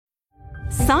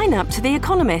Sign up to The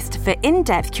Economist for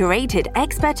in-depth curated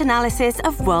expert analysis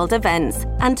of world events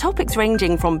and topics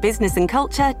ranging from business and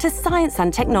culture to science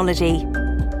and technology.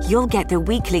 You'll get the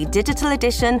weekly digital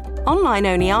edition,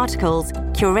 online-only articles,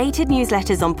 curated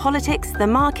newsletters on politics, the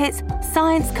markets,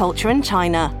 science, culture and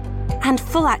China, and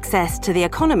full access to The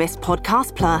Economist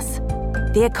Podcast Plus.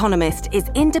 The Economist is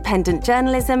independent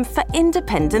journalism for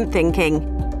independent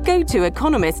thinking. Go to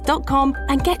economist.com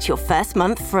and get your first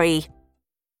month free.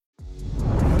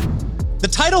 The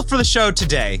title for the show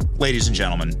today, ladies and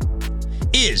gentlemen,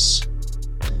 is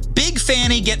Big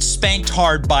Fani Gets Spanked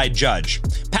Hard by Judge.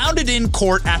 Pounded in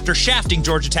court after shafting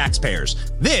Georgia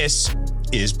taxpayers. This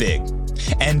is big.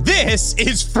 And this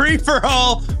is Free for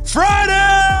All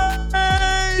Friday!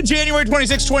 January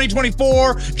 26,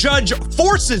 2024. Judge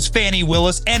forces Fani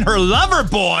Willis and her lover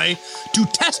boy to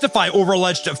testify over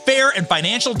alleged affair and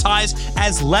financial ties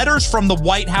as letters from the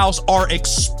White House are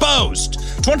exposed.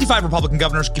 25 Republican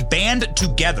governors band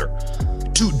together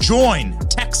to join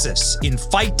Texas in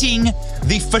fighting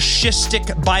the fascistic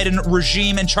Biden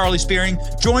regime. And Charlie Spiering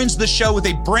joins the show with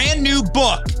a brand new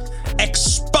book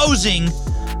exposing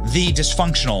the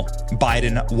dysfunctional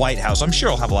Biden White House. I'm sure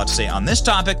I'll have a lot to say on this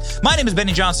topic. My name is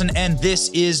Benny Johnson, and this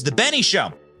is The Benny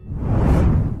Show.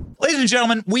 Ladies and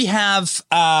gentlemen, we have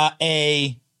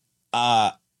a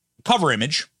cover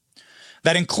image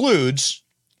that includes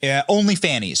only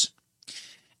Fannies.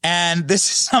 And this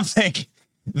is something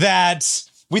that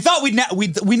we thought we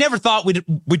never thought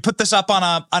we'd put this up on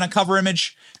a cover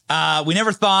image. We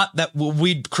never thought that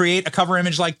we'd create a cover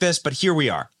image like this, but here we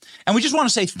are. And we just want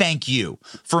to say thank you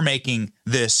for making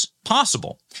this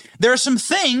possible. There are some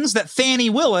things that Fani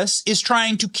Willis is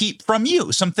trying to keep from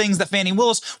you. Some things that Fani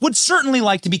Willis would certainly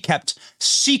like to be kept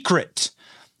secret.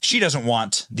 She doesn't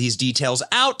want these details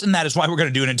out, and that is why we're going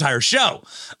to do an entire show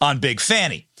on Big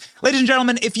Fani. Ladies and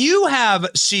gentlemen, if you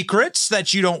have secrets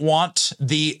that you don't want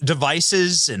the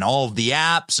devices and all of the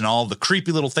apps and all of the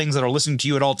creepy little things that are listening to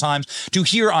you at all times to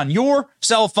hear on your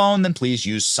cell phone, then please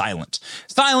use Silent.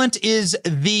 Silent is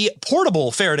the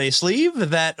portable Faraday sleeve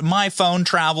that my phone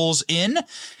travels in.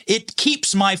 It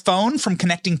keeps my phone from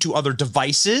connecting to other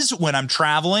devices when I'm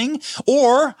traveling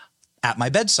or at my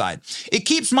bedside. It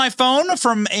keeps my phone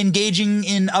from engaging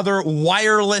in other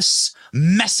wireless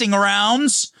messing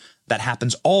arounds. That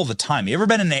happens all the time. You ever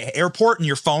been in an airport and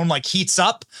your phone like heats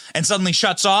up and suddenly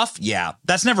shuts off? Yeah,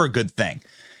 that's never a good thing.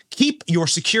 Keep your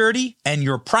security and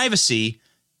your privacy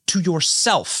to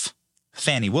yourself.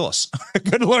 Fani Willis.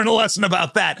 Going to learn a lesson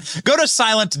about that. Go to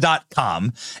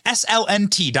silent.com,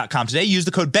 SLNT.com today. Use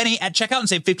the code Benny at checkout and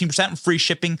save 15% and free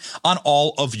shipping on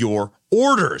all of your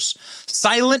orders.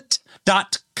 Silent.com.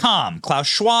 Klaus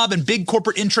Schwab and big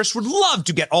corporate interests would love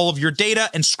to get all of your data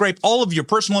and scrape all of your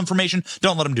personal information.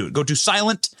 Don't let them do it. Go to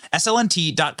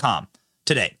SLNT.com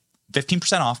today.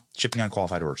 15% off shipping on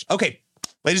qualified orders. Okay,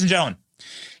 ladies and gentlemen,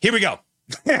 here we go.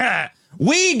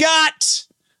 We got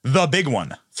the big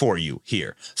one for you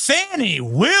here. Fani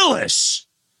Willis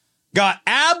got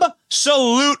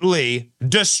absolutely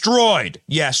destroyed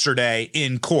yesterday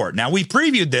in court. Now, we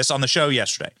previewed this on the show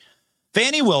yesterday.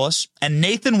 Fani Willis and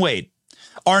Nathan Wade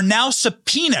are now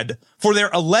subpoenaed for their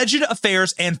alleged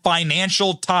affairs and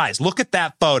financial ties. Look at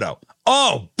that photo.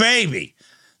 Oh, baby.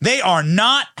 They are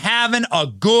not having a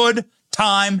good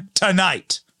time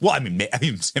tonight. Well, I mean,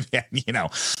 you know,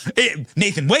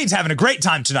 Nathan Wade's having a great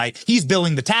time tonight. He's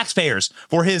billing the taxpayers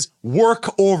for his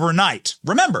work overnight.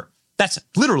 Remember, that's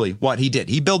literally what he did.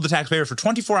 He billed the taxpayers for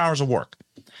 24 hours of work.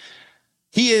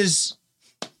 He is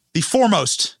the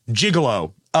foremost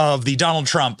gigolo of the Donald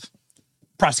Trump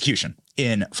prosecution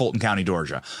in Fulton County,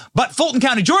 Georgia. But Fulton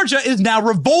County, Georgia is now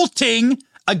revolting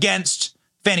against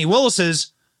Fani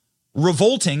Willis's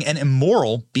revolting and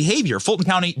immoral behavior. Fulton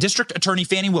County District Attorney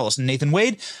Fani Willis and Nathan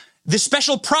Wade, the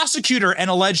special prosecutor and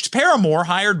alleged paramour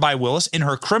hired by Willis in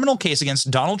her criminal case against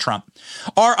Donald Trump,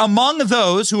 are among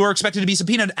those who are expected to be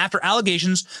subpoenaed after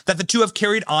allegations that the two have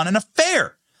carried on an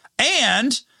affair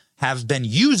and have been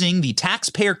using the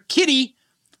taxpayer kitty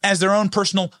as their own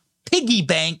personal piggy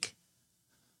bank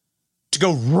to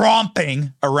go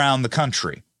romping around the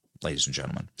country. Ladies and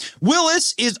gentlemen,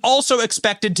 Willis is also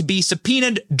expected to be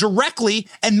subpoenaed directly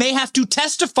and may have to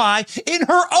testify in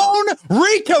her own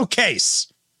RICO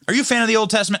case. Are you a fan of the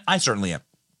Old Testament? I certainly am.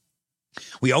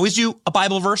 We always do a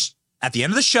Bible verse at the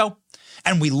end of the show,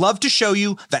 and we love to show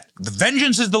you that the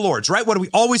vengeance is the Lord's, right? What do we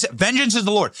always say? Vengeance is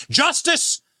the Lord.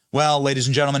 Justice. Well, ladies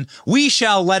and gentlemen, we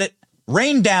shall let it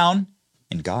rain down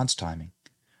in God's timing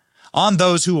on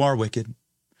those who are wicked.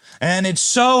 And it's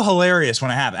so hilarious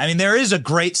when it happens. I mean, there is a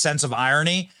great sense of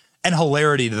irony and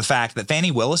hilarity to the fact that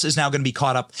Fani Willis is now going to be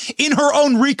caught up in her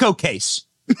own RICO case.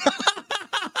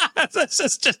 This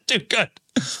is just too good.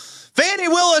 Fani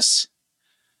Willis.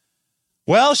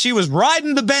 Well, she was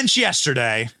riding the bench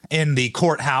yesterday in the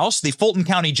courthouse. The Fulton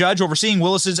County judge overseeing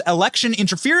Willis's election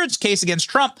interference case against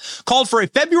Trump called for a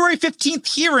February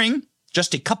 15th hearing,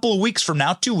 just a couple of weeks from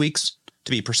now, 2 weeks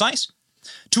to be precise,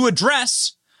 to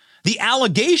address the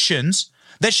allegations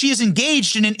that she is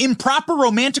engaged in an improper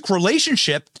romantic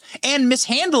relationship and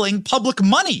mishandling public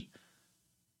money.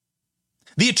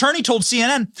 The attorney told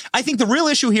CNN, I think the real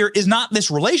issue here is not this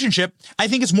relationship. I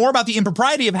think it's more about the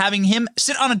impropriety of having him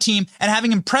sit on a team and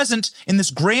having him present in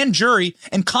this grand jury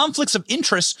and conflicts of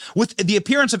interest with the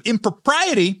appearance of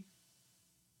impropriety.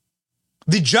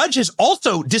 The judge has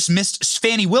also dismissed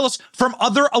Fani Willis from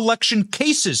other election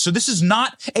cases. So this is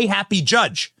not a happy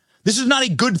judge. This is not a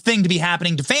good thing to be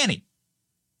happening to Fani.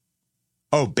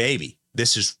 Oh, baby,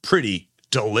 this is pretty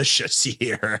delicious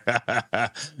here.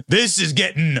 This is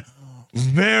getting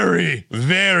very,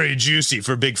 very juicy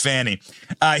for Big Fani.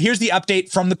 Here's the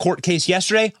update from the court case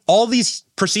yesterday. All these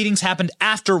proceedings happened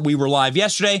after we were live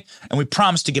yesterday, and we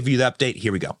promised to give you the update.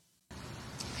 Here we go.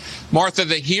 Martha,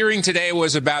 the hearing today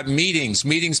was about meetings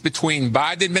between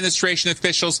Biden administration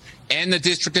officials and the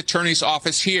district attorney's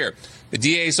office here. The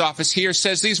DA's office here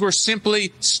says these were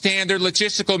simply standard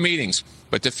logistical meetings.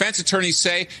 But defense attorneys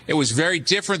say it was very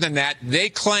different than that. They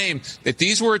claim that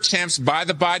these were attempts by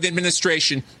the Biden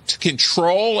administration to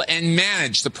control and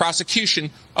manage the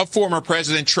prosecution of former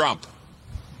President Trump.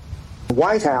 The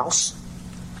White House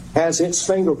has its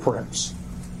fingerprints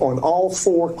on all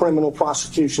 4 criminal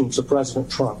prosecutions of President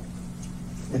Trump.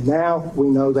 And now we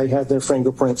know they have their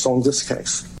fingerprints on this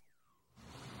case.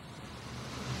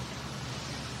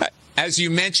 As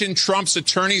you mentioned, Trump's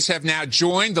attorneys have now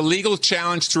joined the legal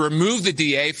challenge to remove the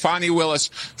DA, Fani Willis,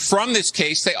 from this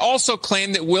case. They also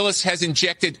claim that Willis has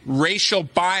injected racial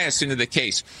bias into the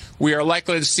case. We are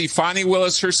likely to see Fani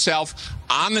Willis herself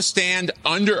on the stand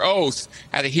under oath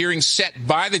at a hearing set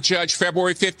by the judge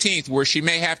February 15th, where she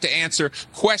may have to answer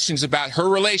questions about her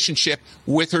relationship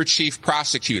with her chief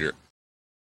prosecutor.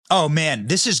 Oh, man,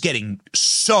 this is getting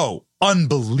so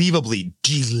unbelievably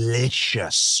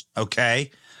delicious, okay?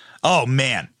 Oh,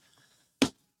 man.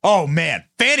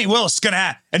 Fani Willis is going to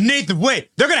have, and Nathan Wade,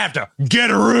 they're going to have to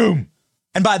get a room.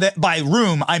 And by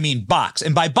room, I mean box.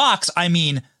 And by box, I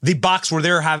mean the box where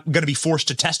they're going to be forced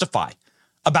to testify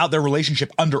about their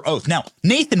relationship under oath. Now,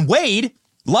 Nathan Wade,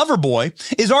 lover boy,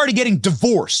 is already getting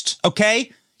divorced,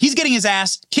 okay? He's getting his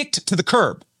ass kicked to the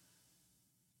curb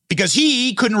because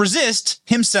he couldn't resist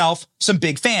himself some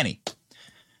Big Fani.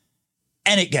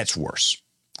 And it gets worse.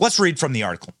 Let's read from the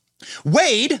article.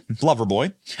 Wade,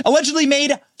 Loverboy, allegedly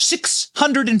made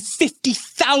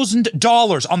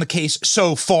 $650,000 on the case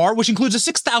so far, which includes a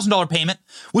 $6,000 payment,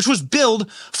 which was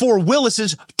billed for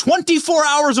Willis's 24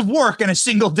 hours of work in a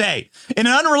single day. In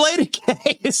an unrelated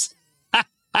case,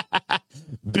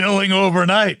 billing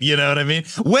overnight, you know what I mean?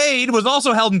 Wade was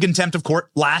also held in contempt of court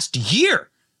last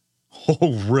year.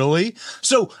 Oh, really?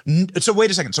 So wait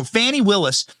a second. So Fani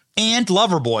Willis and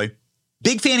Loverboy,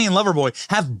 Big Fani and Loverboy,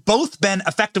 have both been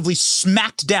effectively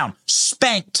smacked down,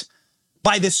 spanked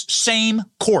by this same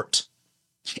court.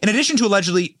 In addition to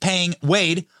allegedly paying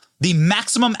Wade the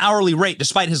maximum hourly rate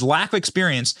despite his lack of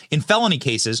experience in felony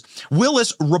cases,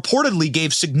 Willis reportedly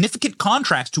gave significant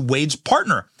contracts to Wade's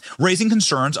partner, raising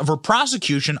concerns of her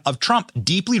prosecution of Trump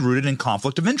deeply rooted in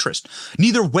conflict of interest.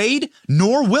 Neither Wade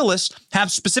nor Willis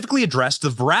have specifically addressed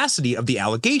the veracity of the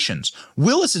allegations.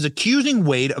 Willis is accusing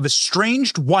Wade of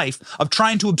estranged wife of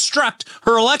trying to obstruct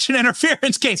her election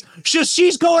interference case.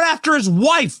 She's going after his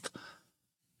wife.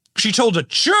 She told a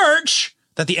church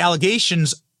that the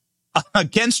allegations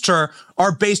against her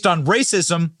are based on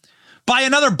racism by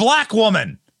another black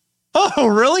woman. Oh,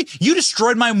 really? You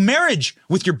destroyed my marriage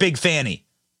with your Big Fani,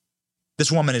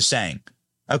 this woman is saying.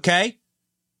 Okay?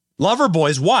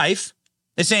 Loverboy's wife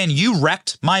is saying, you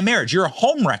wrecked my marriage. You're a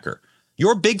home wrecker.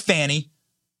 Your Big Fani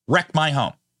wrecked my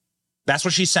home. That's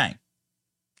what she's saying.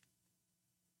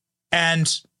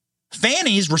 And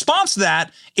Fanny's response to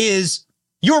that is,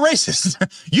 you're racist.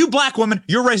 You black woman,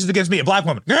 you're racist against me, a black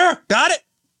woman. Got it?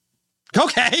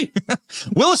 Okay.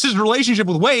 Willis's relationship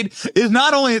with Wade is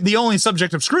not only the only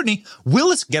subject of scrutiny.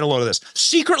 Willis, get a load of this,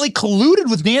 secretly colluded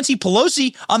with Nancy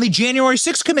Pelosi on the January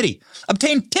 6th committee,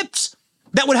 obtained tips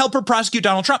that would help her prosecute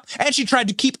Donald Trump, and she tried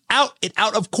to keep it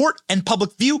out of court and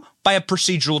public view by a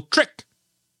procedural trick.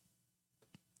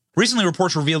 Recently,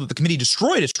 reports revealed that the committee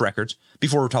destroyed its records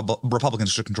before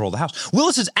Republicans took control of the House.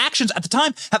 Willis's actions at the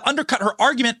time have undercut her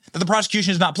argument that the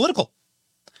prosecution is not political.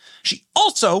 She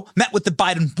also met with the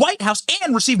Biden White House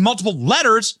and received multiple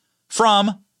letters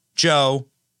from Joe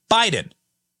Biden.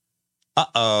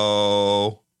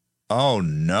 Uh-oh. Oh,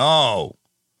 no.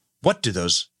 What do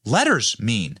those letters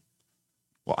mean?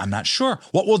 Well, I'm not sure.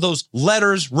 What will those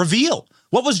letters reveal?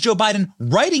 What was Joe Biden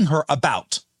writing her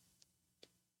about?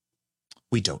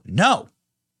 We don't know.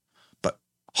 But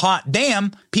hot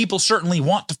damn, people certainly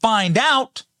want to find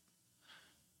out.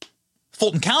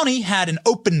 Fulton County had an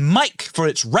open mic for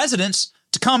its residents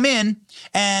to come in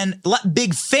and let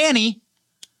Big Fani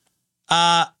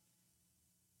know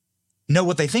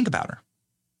what they think about her.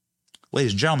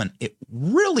 Ladies and gentlemen, it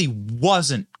really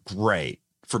wasn't great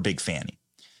for Big Fani.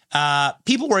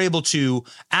 People were able to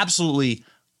absolutely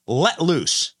let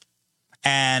loose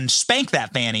and spank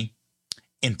that Fani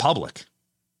in public.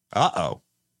 Uh-oh.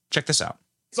 Check this out.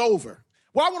 It's over.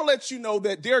 Well, I want to let you know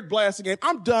that Derek Blasingame,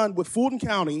 I'm done with Fulton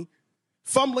County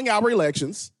fumbling our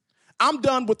elections. I'm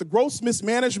done with the gross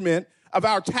mismanagement of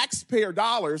our taxpayer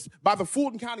dollars by the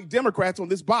Fulton County Democrats on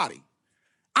this body.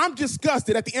 I'm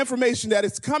disgusted at the information that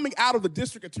is coming out of the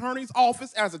district attorney's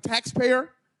office as a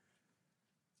taxpayer.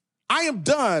 I am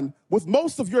done with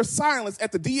most of your silence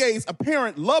at the DA's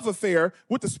apparent love affair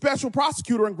with the special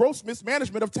prosecutor and gross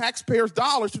mismanagement of taxpayers'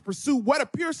 dollars to pursue what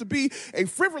appears to be a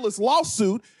frivolous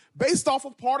lawsuit based off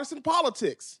of partisan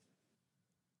politics.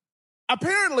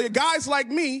 Apparently, guys like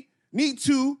me need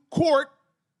to court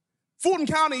Fulton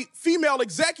County female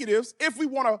executives if we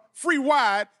want a free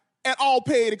ride at all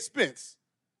paid expense.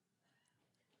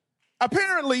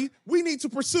 Apparently, we need to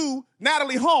pursue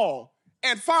Natalie Hall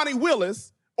and Fani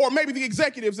Willis, or maybe the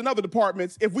executives in other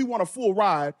departments, if we want a full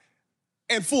ride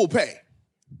and full pay.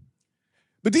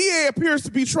 The DA appears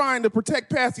to be trying to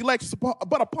protect past elections,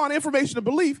 but upon information and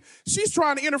belief, she's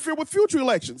trying to interfere with future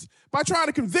elections by trying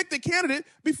to convict a candidate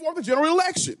before the general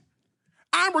election.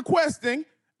 I'm requesting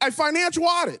a financial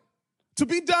audit to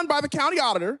be done by the county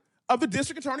auditor of the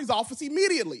district attorney's office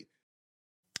immediately.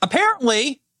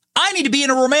 Apparently, I need to be in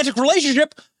a romantic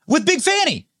relationship with Big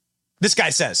Fani. This guy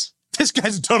says. This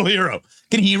guy's a total hero.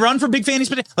 Can he run for Big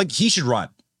Fani's? Like, he should run.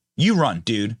 You run,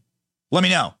 dude. Let me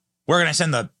know. Where can I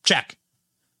send the check?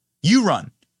 You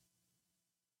run.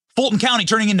 Fulton County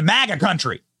turning into MAGA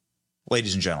country,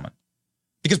 ladies and gentlemen.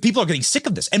 Because people are getting sick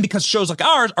of this. And because shows like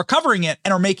ours are covering it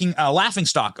and are making a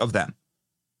laughingstock of them.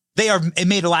 They are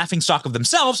made a laughingstock of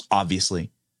themselves,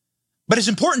 obviously. But it's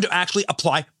important to actually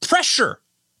apply pressure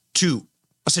to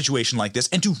a situation like this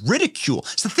and to ridicule.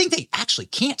 It's the thing they actually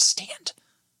can't stand.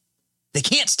 They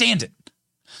can't stand it.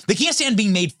 They can't stand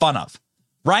being made fun of,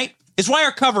 right? It's why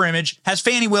our cover image has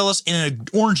Fani Willis in an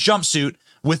orange jumpsuit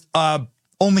with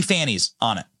only fannies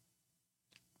on it.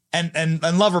 And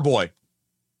Loverboy.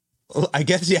 I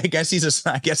guess he's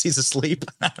asleep.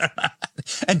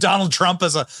 And Donald Trump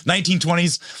as a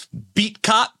 1920s beat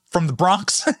cop from the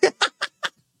Bronx.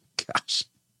 Gosh.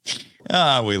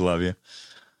 Ah, we love you.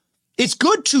 It's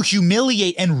good to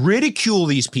humiliate and ridicule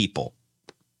these people.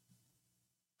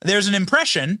 There's an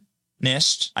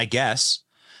impressionist, I guess,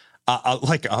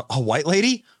 like a white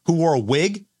lady who wore a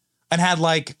wig and had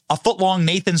like a foot-long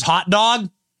Nathan's hot dog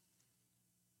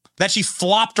that she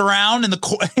flopped around in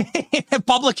the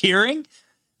public hearing.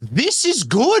 This is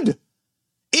good.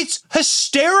 It's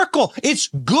hysterical. It's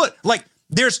good. Like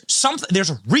there's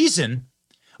a reason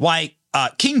why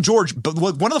King George,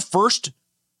 one of the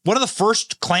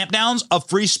first clampdowns of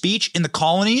free speech in the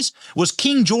colonies was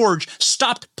King George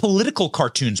stopped political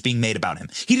cartoons being made about him.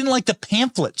 He didn't like the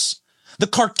pamphlets, the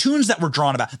cartoons that were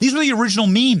drawn about. These were the original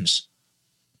memes.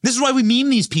 This is why we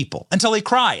meme these people until they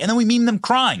cry. And then we meme them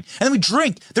crying. And then we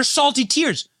drink their salty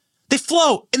tears. They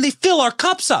flow and they fill our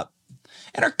cups up.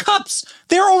 And our cups,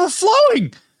 they're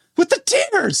overflowing with the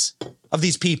tears of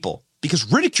these people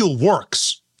because ridicule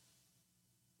works.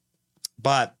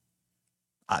 But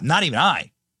not even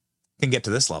I can get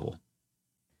to this level.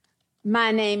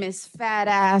 My name is Fat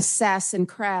Ass Sass and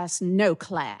Crass No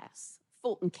Class,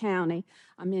 Fulton County.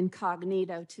 I'm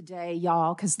incognito today,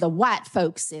 y'all, because the white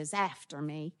folks is after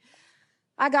me.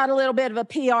 I got a little bit of a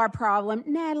PR problem.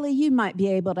 Natalie, you might be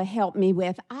able to help me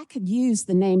with. I could use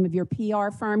the name of your PR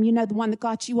firm. You know, the one that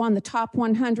got you on the top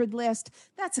 100 list?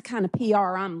 That's the kind of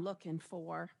PR I'm looking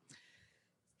for.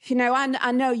 You know,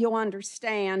 I know you'll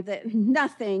understand that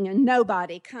nothing and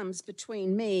nobody comes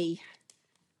between me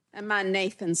and my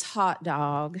Nathan's hot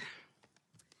dog.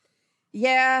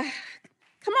 Yeah,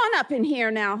 come on up in here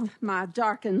now, my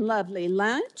dark and lovely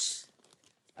lunch.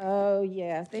 Oh,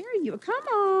 yeah, there you come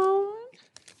on.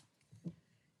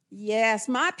 Yes,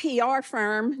 my PR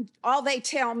firm, all they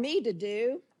tell me to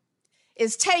do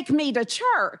is take me to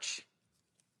church.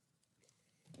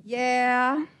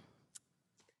 Yeah.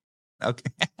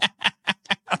 Okay.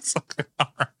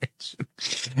 All right.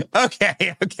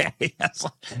 Okay.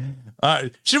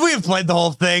 Should we have played the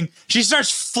whole thing? She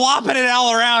starts flopping it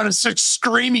all around and starts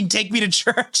screaming, "Take me to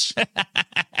church."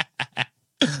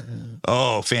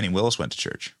 Oh, Fani Willis went to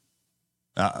church.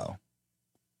 Uh-oh.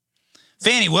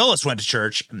 Fani Willis went to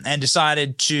church and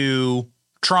decided to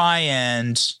try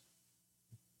and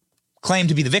claim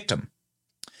to be the victim.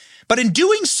 But in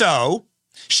doing so,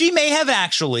 she may have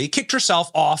actually kicked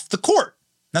herself off the court.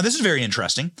 Now, this is very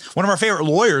interesting. One of our favorite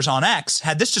lawyers on X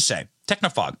had this to say,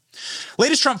 Technofog.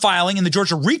 Latest Trump filing in the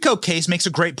Georgia RICO case makes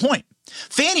a great point.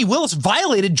 Fani Willis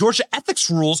violated Georgia ethics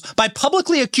rules by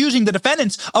publicly accusing the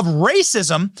defendants of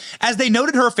racism as they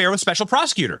noted her affair with special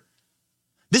prosecutor.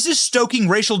 This is stoking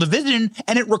racial division,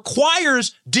 and it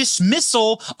requires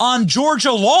dismissal on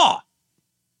Georgia law.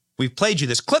 We've played you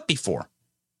this clip before,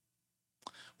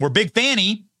 where Big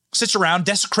Fani sits around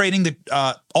desecrating the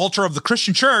altar of the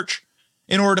Christian church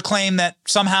in order to claim that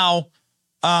somehow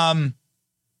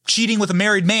cheating with a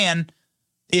married man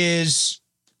is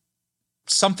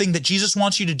something that Jesus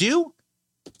wants you to do.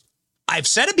 I've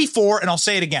said it before, and I'll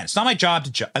say it again. It's not my job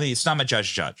to judge. I mean, it's not my job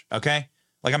to judge, okay?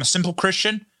 Like, I'm a simple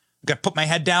Christian. Got to put my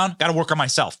head down. Got to work on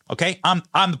myself, okay? I'm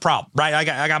the problem, right?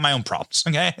 I got my own problems,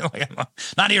 okay? Like, I'm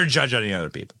not here to judge any other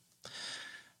people.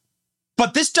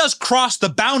 But this does cross the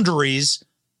boundaries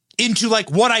into,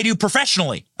 like, what I do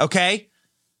professionally, okay?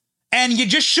 And you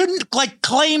just shouldn't, like,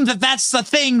 claim that that's the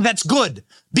thing that's good,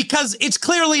 because it's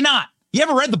clearly not. You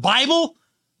ever read the Bible?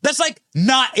 That's, like,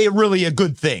 not really a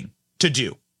good thing to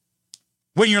do.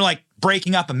 When you're, like,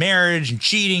 breaking up a marriage and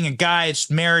cheating a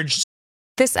guy's marriage.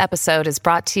 This episode is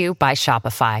brought to you by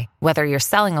Shopify. Whether you're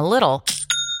selling a little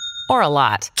or a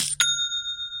lot,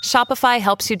 Shopify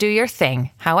helps you do your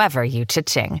thing, however you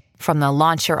cha-ching. From the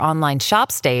launch your online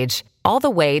shop stage, all the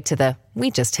way to the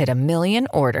we just hit 1 million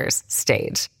orders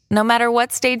stage. No matter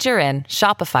what stage you're in,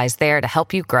 Shopify's there to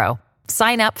help you grow.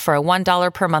 Sign up for a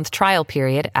 $1 per month trial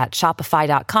period at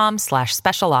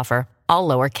shopify.com/special offer, all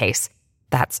lowercase.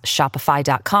 That's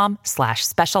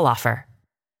shopify.com/special offer.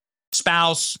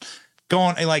 Spouse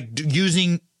going, like,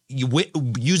 using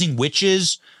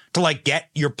witches to, like, get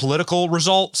your political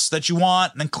results that you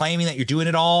want and then claiming that you're doing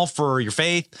it all for your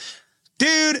faith.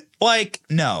 Dude, like,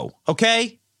 no,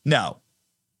 okay? No.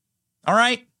 All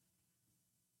right?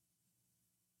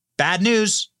 Bad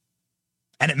news.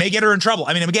 And it may get her in trouble.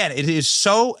 I mean, again, it is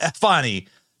so funny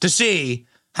to see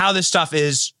how this stuff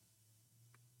is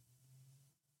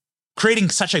creating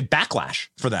such a backlash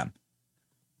for them.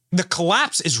 The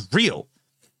collapse is real.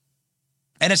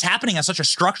 And it's happening at such a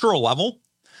structural level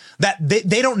that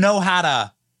they don't know how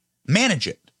to manage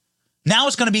it. Now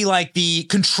it's going to be like the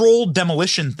controlled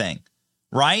demolition thing,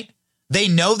 right? They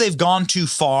know they've gone too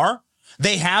far.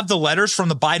 They have the letters from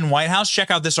the Biden White House.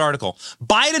 Check out this article.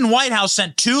 Biden White House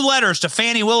sent 2 letters to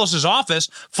Fani Willis's office.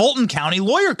 Fulton County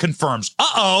lawyer confirms.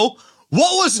 Uh-oh.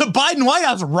 What was the Biden White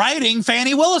House writing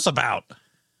Fani Willis about?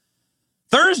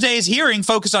 Thursday's hearing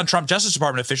focused on Trump Justice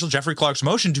Department official Jeffrey Clark's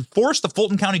motion to force the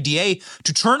Fulton County DA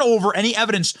to turn over any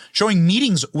evidence showing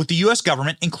meetings with the U.S.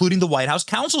 government, including the White House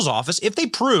counsel's office, if they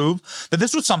prove that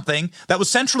this was something that was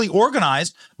centrally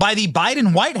organized by the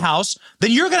Biden White House.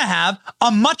 Then you're going to have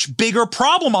a much bigger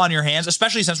problem on your hands,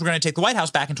 especially since we're going to take the White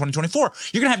House back in 2024.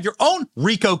 You're going to have your own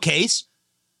RICO case,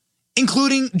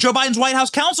 including Joe Biden's White House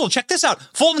counsel. Check this out.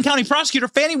 Fulton County prosecutor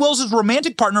Fani Willis's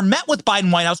romantic partner met with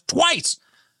Biden White House twice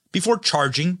before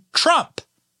charging Trump.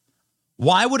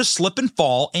 Why would a slip and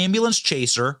fall ambulance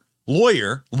chaser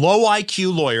lawyer, low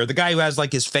IQ lawyer, the guy who has,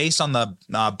 like, his face on the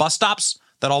bus stops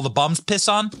that all the bums piss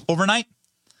on overnight,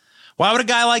 why would a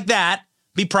guy like that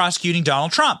be prosecuting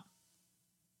Donald Trump?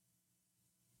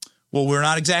 Well, we're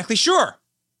not exactly sure.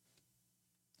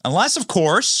 Unless, of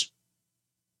course,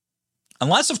 it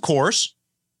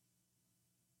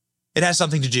has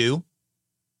something to do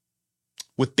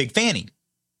with Big Fani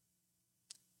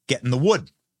getting the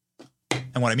wood.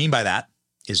 And what I mean by that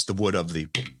is the wood of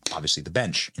obviously the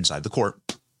bench inside the court.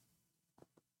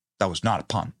 That was not a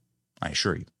pun, I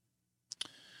assure you.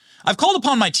 I've called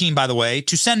upon my team, by the way,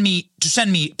 to send me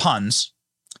puns,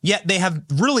 yet they have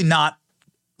really not,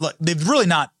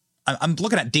 I'm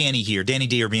looking at Danny here, Danny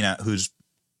D'Urbina, who's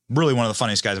really one of the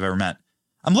funniest guys I've ever met.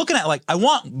 I'm looking at, like, I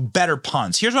want better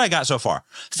puns. Here's what I got so far.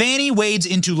 Fani wades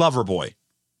into Loverboy.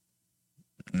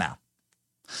 Now.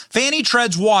 Fani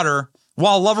treads water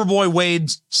while Loverboy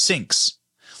wades sinks.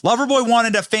 Loverboy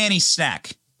wanted a Fani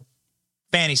snack.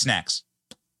 Fani snacks.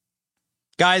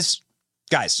 Guys.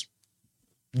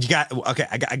 You got, okay,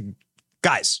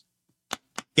 guys.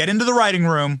 Get into the writing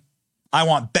room. I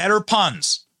want better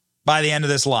puns by the end of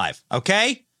this live,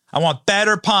 okay? I want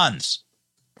better puns.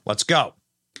 Let's go.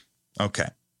 Okay.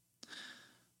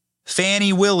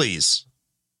 Fani Willies.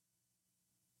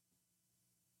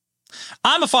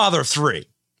 I'm a father of 3.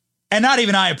 And not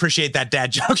even I appreciate that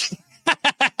dad joke.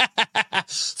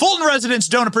 Fulton residents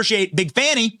don't appreciate Big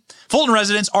Fani Fulton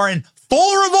residents are in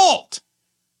full revolt.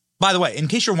 By the way, in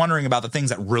case you're wondering about the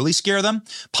things that really scare them,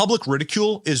 public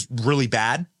ridicule is really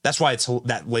bad. That's why it's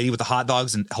that lady with the hot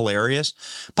dogs and hilarious.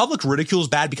 Public ridicule is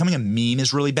bad. Becoming a meme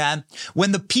is really bad.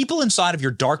 When the people inside of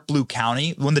your dark blue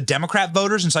county, when the Democrat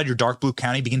voters inside your dark blue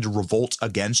county begin to revolt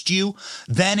against you,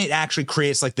 then it actually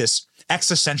creates like this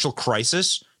existential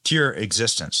crisis to your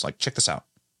existence. Like, check this out.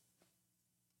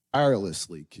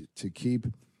 Tirelessly to keep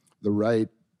the right,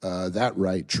 that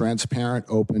right, transparent,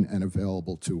 open, and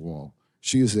available to all.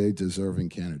 She is a deserving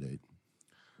candidate.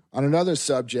 On another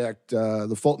subject,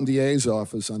 the Fulton DA's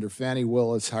office under Fani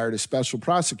Willis hired a special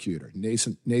prosecutor,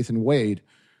 Nathan Wade,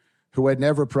 who had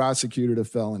never prosecuted a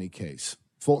felony case.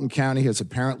 Fulton County has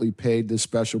apparently paid this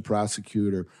special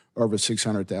prosecutor over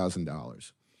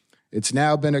 $600,000. It's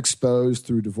now been exposed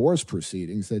through divorce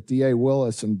proceedings that DA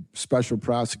Willis and special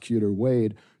prosecutor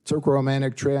Wade took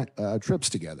romantic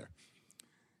trips together.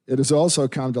 It has also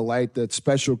come to light that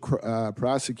special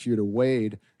prosecutor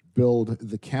Wade billed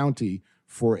the county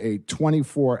for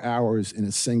 24 hours in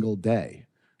a single day.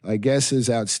 I guess his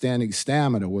outstanding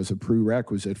stamina was a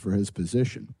prerequisite for his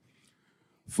position.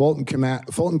 Fulton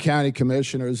County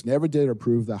commissioners never did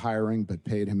approve the hiring, but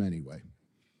paid him anyway.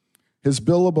 His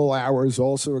billable hours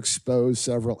also exposed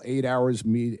several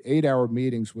 8-hour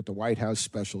meetings with the White House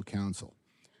special counsel.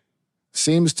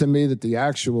 Seems to me that the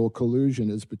actual collusion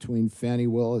is between Fani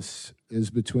Willis, is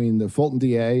between the Fulton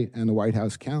DA and the White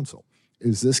House counsel.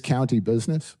 Is this county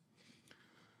business?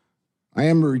 I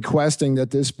am requesting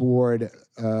that this board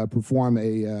perform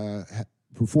a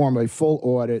full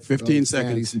audit 15 of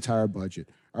seconds. Fani's entire budget.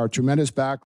 Our tremendous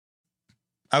back.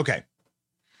 Okay.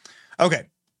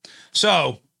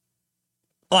 So,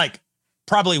 like,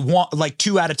 probably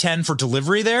 2 out of 10 for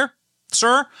delivery there,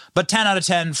 sir, but 10 out of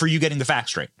 10 for you getting the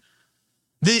facts straight.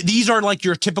 These are like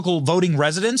your typical voting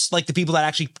residents, like the people that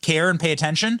actually care and pay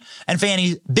attention. And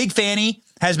Big Fani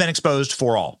has been exposed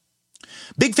for all.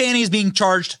 Big Fani is being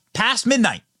charged past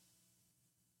midnight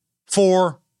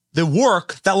for the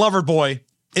work that Loverboy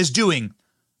is doing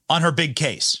on her big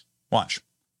case. Watch.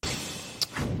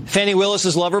 Fani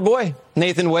Willis's Loverboy,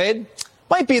 Nathan Wade,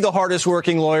 might be the hardest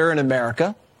working lawyer in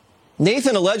America.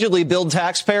 Nathan allegedly billed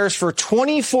taxpayers for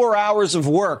 24 hours of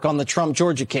work on the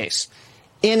Trump-Georgia case.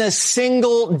 In a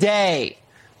single day.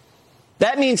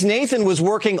 That means Nathan was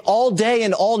working all day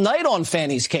and all night on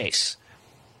Fani's case.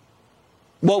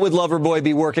 What would Loverboy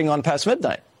be working on past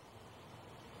midnight?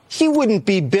 He wouldn't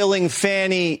be billing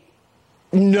Fani.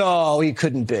 No, he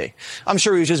couldn't be. I'm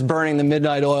sure he was just burning the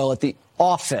midnight oil at the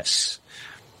office.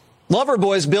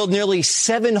 Loverboy's billed nearly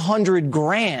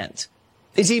 $700,000.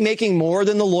 Is he making more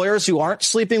than the lawyers who aren't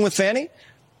sleeping with Fani?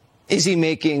 Is he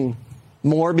making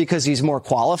more because he's more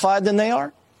qualified than they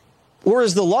are? Or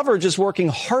is the lover just working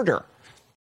harder?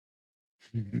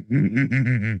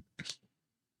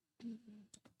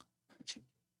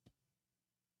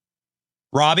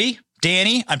 Robbie,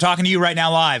 Danny, I'm talking to you right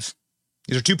now live.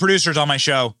 These are two producers on my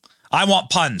show. I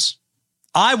want puns.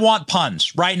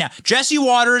 Right now. Jesse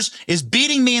Waters is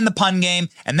beating me in the pun game,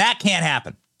 and that can't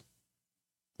happen.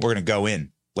 We're going to go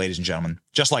in, ladies and gentlemen,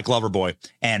 just like Loverboy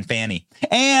and Fani.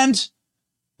 And,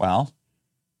 well,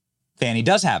 Fani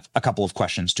does have a couple of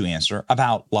questions to answer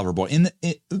about Loverboy.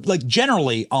 Like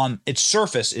generally on its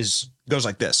surface goes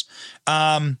like this.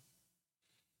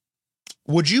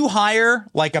 Would you hire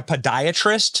like a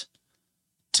podiatrist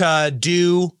to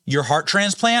do your heart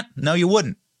transplant? No, you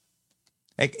wouldn't.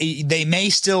 They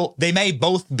may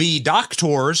both be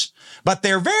doctors, but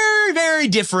they're very, very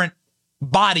different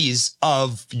bodies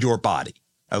of your body.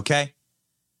 Okay.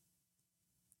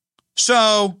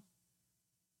 So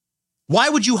why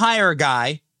would you hire a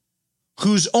guy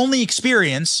whose only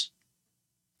experience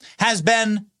has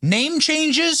been name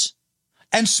changes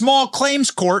and small claims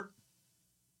court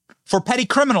for petty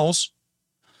criminals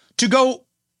to go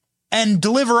and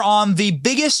deliver on the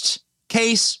biggest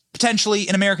case potentially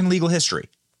in American legal history?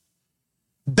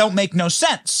 Don't make no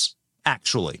sense,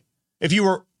 actually. If you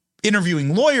were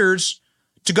interviewing lawyers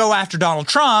to go after Donald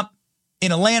Trump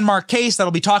in a landmark case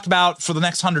that'll be talked about for the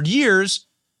next 100 years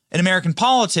in American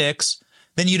politics,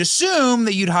 then you'd assume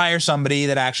that you'd hire somebody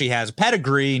that actually has a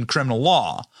pedigree in criminal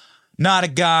law, not a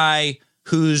guy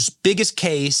whose biggest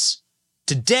case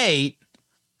to date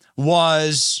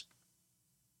was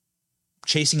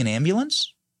chasing an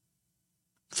ambulance.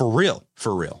 For real.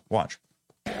 Watch.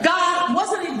 God,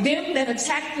 wasn't it them that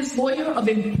attacked this lawyer of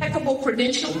impeccable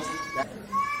credentials?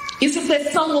 Is it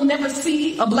that some will never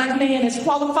see a black man as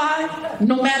qualified,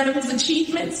 no matter his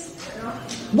achievements?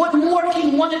 What more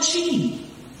can one achieve?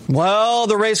 Well,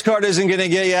 the race card isn't going to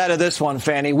get you out of this one,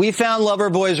 Fani. We found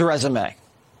Loverboy's resume.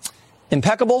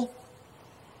 Impeccable?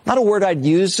 not a word I'd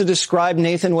use to describe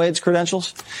Nathan Wade's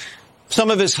credentials.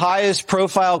 Some of his highest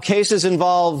profile cases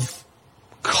involve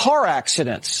car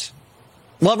accidents.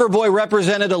 Loverboy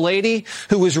represented a lady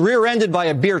who was rear-ended by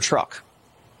a beer truck.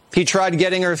 He tried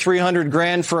getting her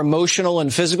 $300,000 for emotional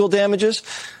and physical damages,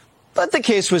 but the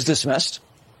case was dismissed.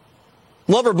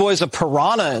 Loverboy's a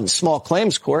piranha in small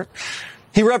claims court.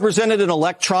 He represented an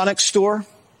electronics store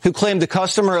who claimed the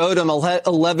customer owed him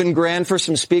 $11,000 for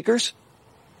some speakers.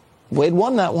 Wade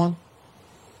won that one.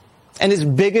 And his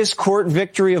biggest court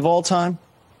victory of all time,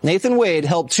 Nathan Wade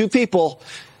helped two people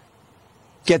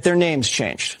get their names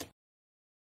changed.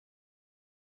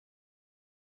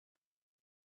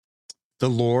 The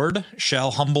Lord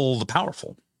shall humble the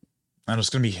powerful. And it's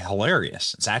going to be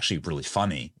hilarious. It's actually really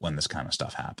funny when this kind of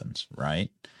stuff happens,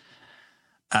 right?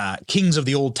 Kings of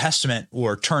the Old Testament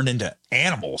were turned into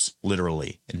animals,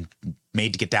 literally, and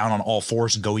made to get down on all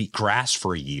fours and go eat grass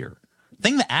for a year.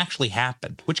 Thing that actually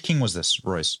happened. Which king was this,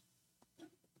 Royce?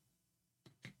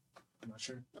 I'm not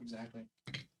sure exactly.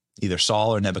 Either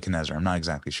Saul or Nebuchadnezzar. I'm not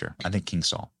exactly sure. I think King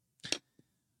Saul.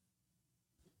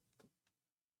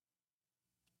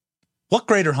 What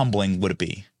greater humbling would it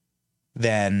be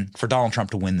than for Donald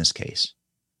Trump to win this case,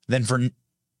 than for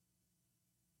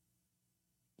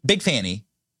Big Fani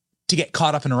to get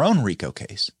caught up in her own RICO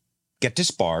case, get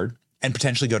disbarred, and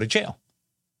potentially go to jail?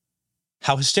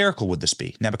 How hysterical would this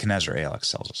be? Nebuchadnezzar, Alex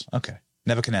tells us. Okay,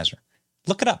 Nebuchadnezzar.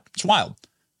 Look it up. It's wild.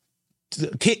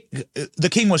 The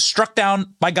king was struck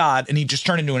down by God, and he just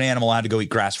turned into an animal and had to go eat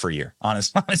grass for a year on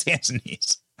his hands and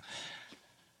knees.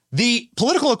 The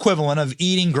political equivalent of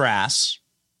eating grass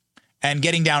and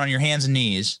getting down on your hands and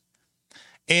knees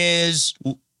is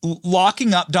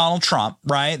locking up Donald Trump,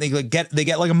 right? They get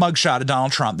like a mugshot of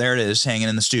Donald Trump. There it is, hanging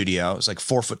in the studio. It's like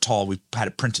 4 foot tall. We had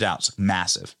it printed out. It's like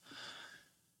massive.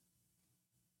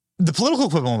 The political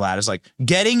equivalent of that is like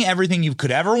getting everything you could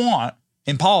ever want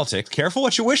in politics. Careful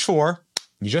what you wish for.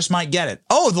 You just might get it.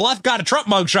 Oh, the left got a Trump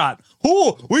mugshot.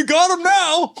 Oh, we got him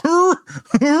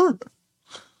now.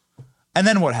 And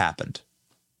then what happened?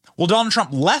 Well, Donald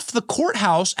Trump left the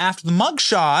courthouse after the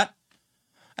mugshot.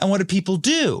 And what did people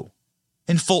do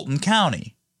in Fulton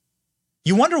County?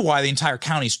 You wonder why the entire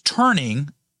county's turning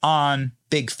on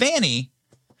Big Fani.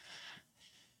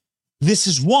 This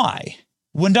is why.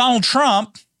 When Donald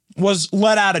Trump was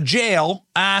let out of jail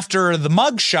after the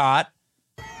mugshot,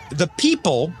 the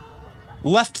people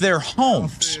left their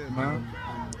homes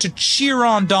to cheer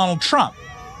on Donald Trump.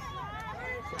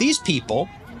 These people...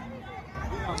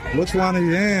 Which one are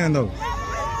you in, though?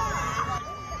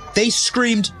 They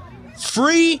screamed,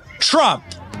 "Free Trump,"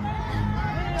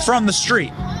 from the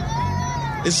street.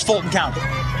 This is Fulton County.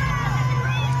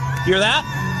 Hear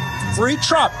that? Free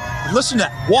Trump. Listen to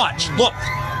that. Watch. Look.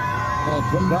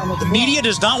 The media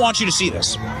does not want you to see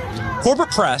this.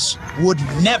 Corporate press would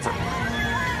never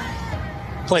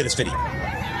play this video.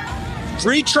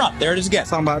 Free Trump. There it is again.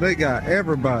 Somebody got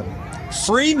everybody.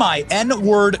 Free my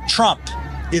N-word Trump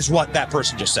is what that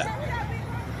person just said.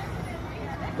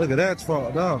 Look at that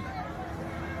fucked up.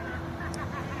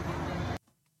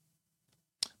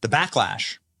 The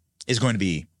backlash is going to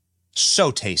be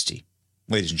so tasty,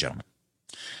 ladies and gentlemen.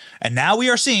 And now we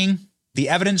are seeing the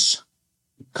evidence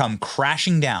come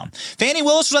crashing down. Fani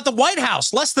Willis was at the White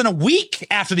House less than a week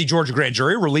after the Georgia grand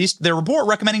jury released their report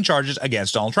recommending charges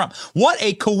against Donald Trump. What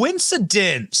a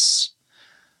coincidence.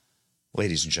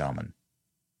 Ladies and gentlemen,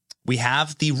 we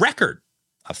have the record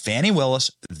of Fani Willis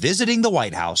visiting the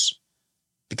White House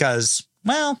because,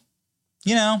 well,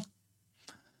 you know,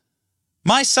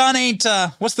 my son ain't,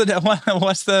 what's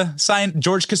the sign,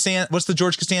 George Costanza, what's the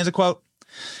George Costanza quote?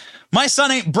 My son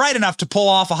ain't bright enough to pull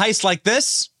off a heist like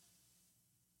this.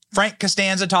 Frank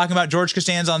Costanza talking about George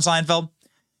Costanza on Seinfeld.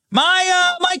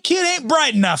 My kid ain't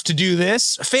bright enough to do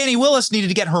this. Fani Willis needed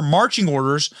to get her marching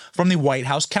orders from the White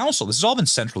House counsel. This has all been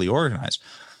centrally organized.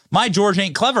 My George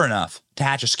ain't clever enough to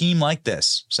hatch a scheme like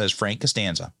this, says Frank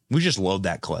Costanza. We just load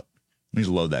that clip. We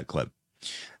just load that clip.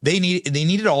 They need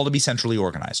it all to be centrally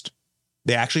organized.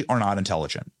 They actually are not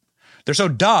intelligent. They're so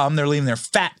dumb, they're leaving their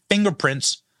fat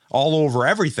fingerprints all over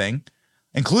everything,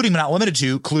 including but not limited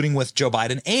to, colluding with Joe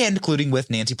Biden and colluding with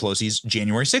Nancy Pelosi's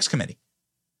January 6th committee.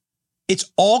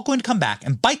 It's all going to come back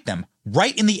and bite them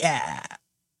right in the ass.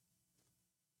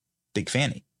 Big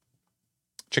Fani.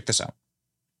 Check this out.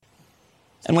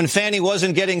 And when Fani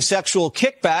wasn't getting sexual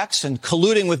kickbacks and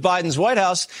colluding with Biden's White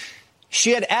House,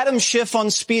 she had Adam Schiff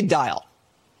on speed dial.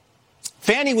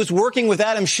 Fani was working with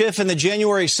Adam Schiff in the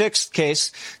January 6th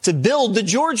case to build the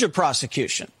Georgia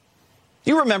prosecution.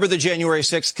 You remember the January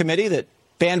 6th committee that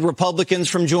banned Republicans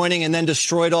from joining and then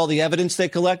destroyed all the evidence they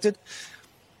collected?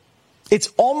 It's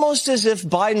almost as if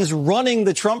Biden's running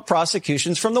the Trump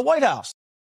prosecutions from the White House.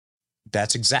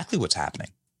 That's exactly what's happening.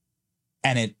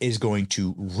 And it is going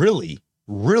to really,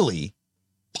 really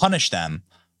punish them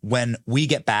when we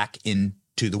get back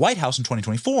into the White House in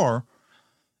 2024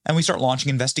 and we start launching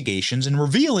investigations and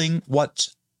revealing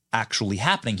what's actually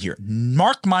happening here.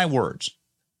 Mark my words.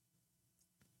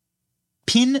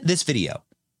 Pin this video.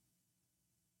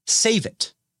 Save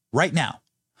it right now.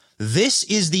 This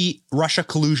is the Russia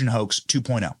collusion hoax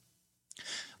 2.0.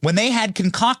 When they had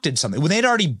concocted something, when they'd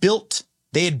already built,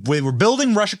 they were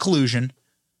building Russia collusion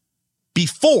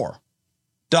before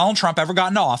Donald Trump ever got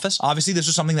into office. Obviously, this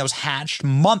was something that was hatched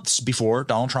months before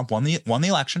Donald Trump won the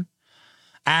election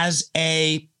as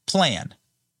a plan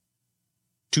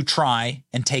to try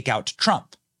and take out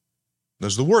Trump.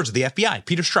 Those are the words of the FBI.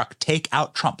 Peter Strzok, take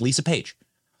out Trump. Lisa Page.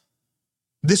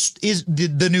 This is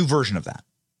the new version of that.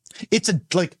 It's a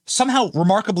somehow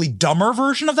remarkably dumber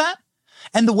version of that.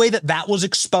 And the way that was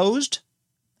exposed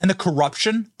and the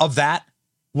corruption of that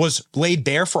was laid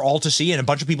bare for all to see, and a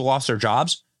bunch of people lost their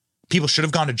jobs. People should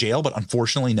have gone to jail, but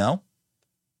unfortunately, no.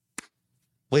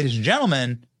 Ladies and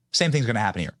gentlemen, same thing's going to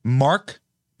happen here. Mark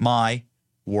my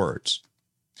words.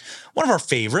 One of our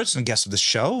favorites and guests of the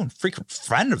show, and frequent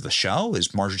friend of the show,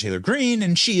 is Marjorie Taylor Greene,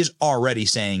 and she is already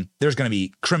saying there's going to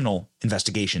be criminal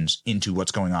investigations into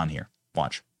what's going on here.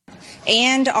 Watch.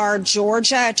 And our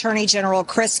Georgia Attorney General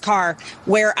Chris Carr,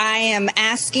 where I am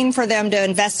asking for them to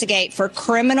investigate for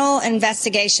criminal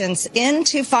investigations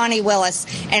into Fani Willis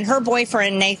and her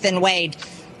boyfriend, Nathan Wade.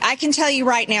 I can tell you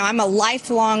right now, I'm a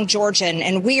lifelong Georgian,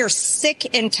 and we are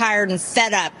sick and tired and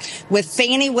fed up with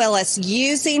Fani Willis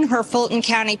using her Fulton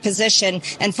County position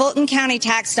and Fulton County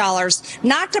tax dollars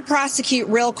not to prosecute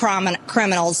real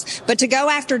criminals, but to go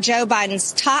after Joe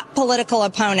Biden's top political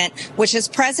opponent, which is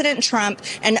President Trump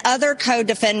and other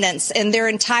co-defendants in their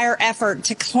entire effort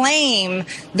to claim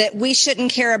that we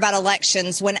shouldn't care about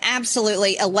elections when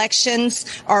absolutely elections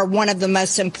are one of the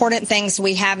most important things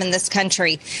we have in this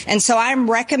country. And so I'm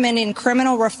recommending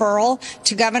criminal referral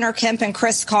to Governor Kemp and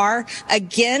Chris Carr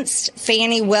against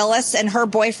Fani Willis and her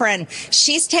boyfriend.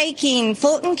 She's taking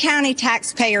Fulton County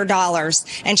taxpayer dollars,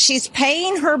 and she's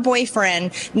paying her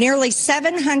boyfriend nearly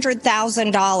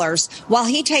 $700,000 while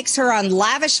he takes her on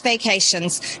lavish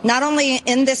vacations, not only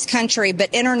in this country,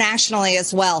 but internationally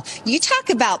as well. You talk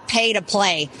about pay to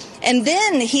play. And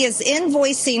then he is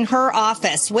invoicing her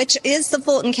office, which is the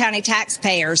Fulton County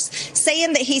taxpayers,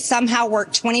 saying that he somehow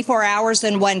worked 24 hours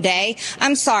in one day.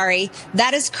 I'm sorry.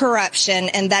 That is corruption,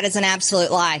 and that is an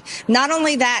absolute lie. Not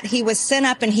only that, he was sent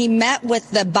up and he met with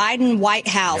the Biden White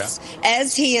House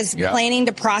as he is planning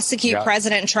to prosecute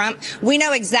President Trump. We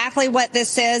know exactly what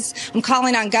this is. I'm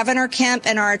calling on Governor Kemp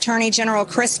and our Attorney General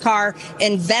Chris Carr,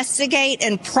 investigate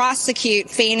and prosecute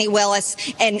Fani Willis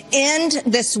and end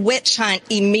this witch hunt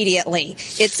immediately.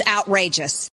 It's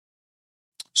outrageous.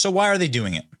 So why are they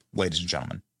doing it, ladies and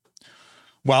gentlemen?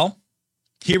 Well,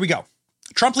 here we go.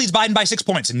 Trump leads Biden by 6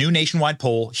 points. A new nationwide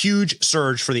poll. Huge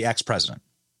surge for the ex-president.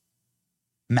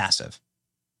 Massive.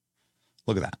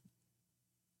 Look at that.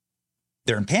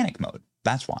 They're in panic mode.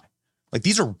 That's why.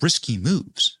 These are risky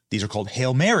moves. These are called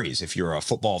Hail Marys if you're a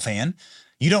football fan.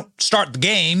 You don't start the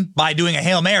game by doing a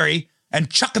Hail Mary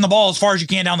and chucking the ball as far as you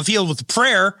can down the field with a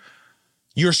prayer.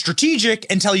 You're strategic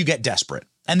until you get desperate.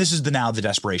 And this is now the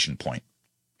desperation point.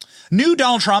 New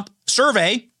Donald Trump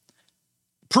survey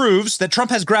proves that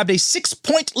Trump has grabbed a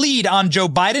 6-point lead on Joe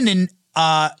Biden in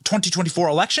 2024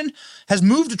 election, has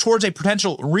moved towards a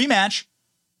potential rematch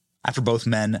after both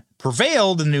men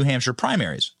prevailed in the New Hampshire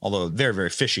primaries. Although very, very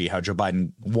fishy how Joe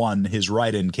Biden won his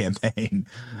write-in campaign.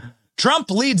 Trump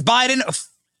leads Biden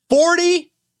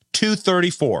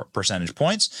 40-34 percentage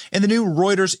points in the new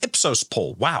Reuters Ipsos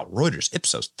poll. Wow, Reuters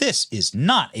Ipsos. This is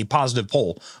not a positive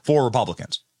poll for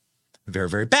Republicans. Very,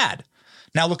 very bad.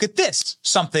 Now look at this.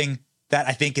 Something that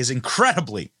I think is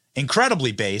incredibly,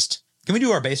 incredibly based. Can we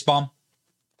do our base bomb?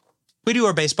 We do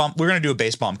our base bomb. We're going to do a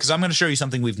base bomb because I'm going to show you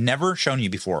something we've never shown you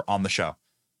before on the show.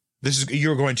 This is,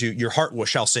 your heart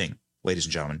shall sing, ladies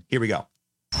and gentlemen. Here we go.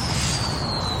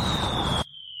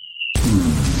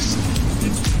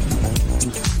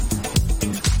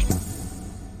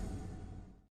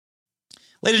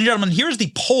 Ladies and gentlemen, here's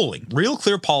the polling, Real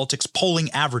Clear Politics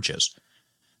polling averages.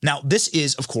 Now, this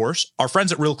is, of course, our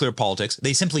friends at Real Clear Politics.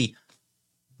 They simply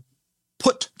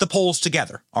put the polls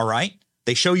together, all right?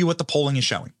 They show you what the polling is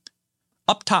showing.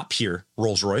 Up top here,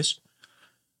 Rolls-Royce,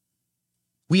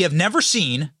 we have never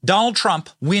seen Donald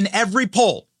Trump win every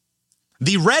poll.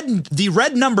 The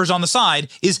red numbers on the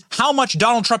side is how much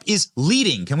Donald Trump is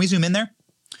leading. Can we zoom in there?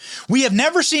 We have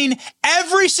never seen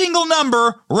every single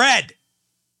number red.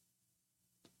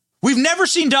 We've never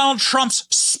seen Donald Trump's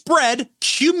spread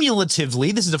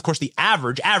cumulatively. This is, of course, the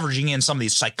averaging in some of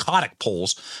these psychotic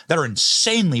polls that are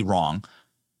insanely wrong.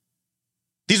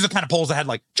 These are the kind of polls that had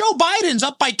like Joe Biden's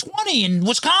up by 20 in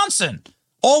Wisconsin.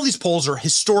 All these polls are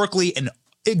historically and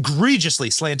egregiously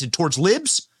slanted towards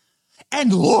libs.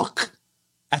 And look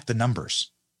at the numbers.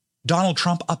 Donald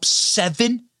Trump up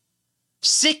 7,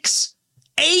 6,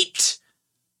 8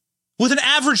 with an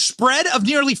average spread of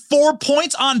nearly 4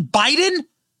 points on Biden.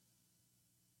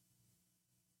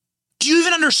 Do you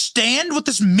even understand what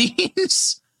this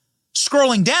means?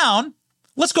 Scrolling down,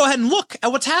 let's go ahead and look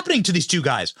at what's happening to these two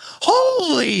guys.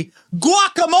 Holy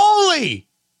guacamole!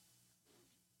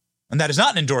 And that is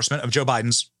not an endorsement of Joe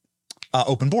Biden's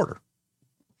open border.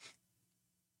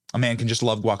 A man can just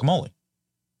love guacamole.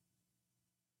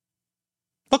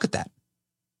 Look at that.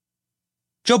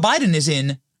 Joe Biden is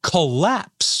in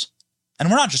collapse.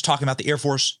 And we're not just talking about the Air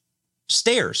Force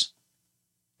stairs,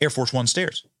 Air Force One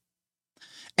stairs.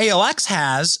 ALX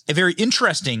has a very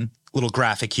interesting little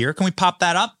graphic here. Can we pop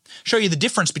that up? Show you the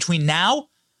difference between now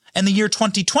and the year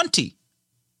 2020.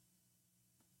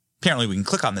 Apparently we can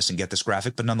click on this and get this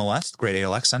graphic, but nonetheless, the great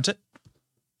ALX sent it.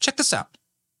 Check this out.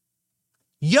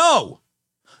 Yo,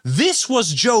 this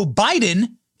was Joe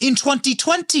Biden in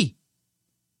 2020.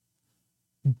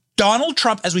 Donald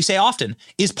Trump, as we say often,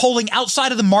 is polling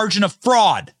outside of the margin of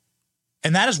fraud.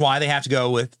 And that is why they have to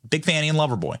go with Big Fani and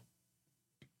Loverboy.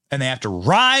 And they have to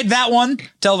ride that one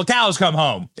till the cows come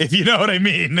home, if you know what I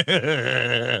mean.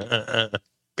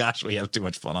 Gosh, we have too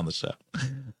much fun on the show.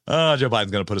 Oh, Joe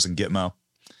Biden's going to put us in Gitmo.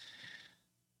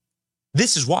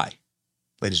 This is why,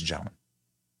 ladies and gentlemen.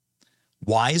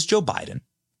 Why is Joe Biden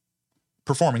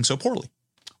performing so poorly?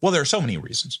 Well, there are so many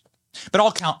reasons, but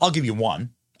I'll give you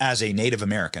one as a Native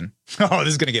American. Oh,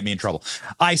 this is going to get me in trouble.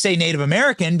 I say Native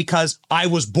American because I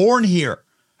was born here.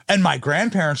 And my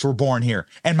grandparents were born here.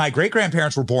 And my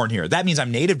great-grandparents were born here. That means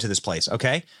I'm native to this place,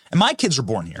 okay? And my kids were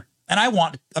born here. And I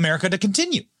want America to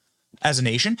continue as a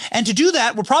nation. And to do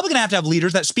that, we're probably going to have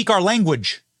leaders that speak our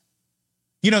language.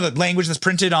 You know, the language that's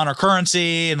printed on our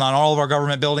currency and on all of our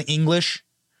government building, English.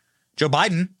 Joe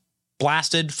Biden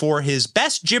blasted for his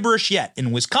best gibberish yet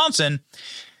in Wisconsin.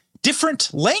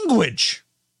 Different language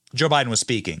Joe Biden was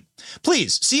speaking.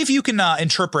 Please, see if you can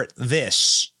interpret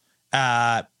this.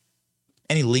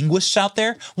 Any linguists out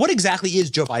there? What exactly is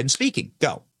Joe Biden speaking?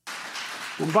 Go.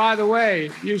 And by the way,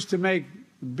 used to make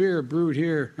beer brewed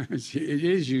here. It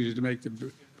is used to make the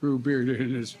brew beer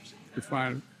in this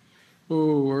refinery.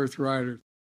 Oh, Earth Rider.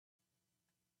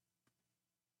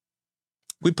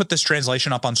 We put this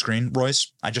translation up on screen,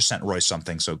 Royce. I just sent Royce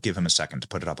something, so give him a second to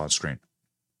put it up on screen.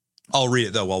 I'll read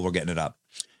it, though, while we're getting it up.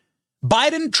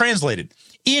 Biden translated.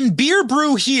 In beer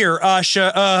brew here,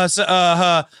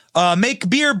 make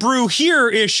beer brew here,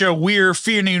 isha, we're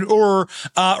feeling or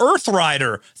Earth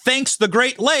Rider. Thanks the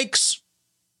Great Lakes.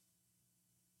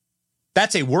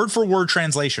 That's a word-for-word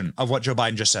translation of what Joe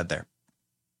Biden just said there.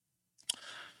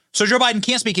 So Joe Biden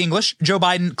can't speak English. Joe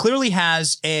Biden clearly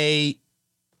has a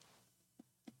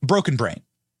broken brain.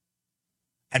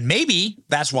 And maybe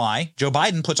that's why Joe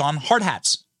Biden puts on hard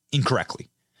hats incorrectly.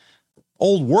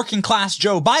 Old working class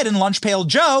Joe Biden, lunch pail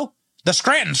Joe, the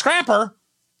Scranton Scrapper,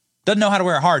 doesn't know how to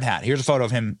wear a hard hat. Here's a photo of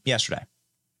him yesterday.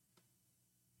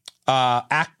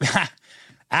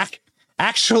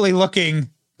 Actually looking,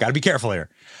 got to be careful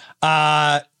here.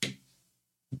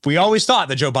 We always thought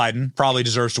that Joe Biden probably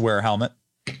deserves to wear a helmet.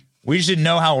 We just didn't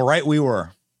know how right we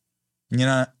were. You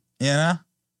know? Yeah.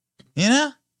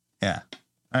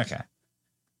 Okay.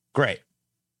 Great.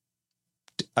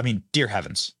 I mean, dear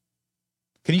heavens.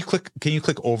 Can you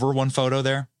click over one photo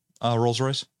there, Rolls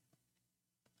Royce?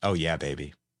 Oh, yeah,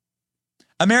 baby.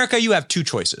 America, you have two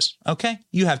choices, okay?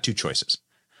 You have two choices.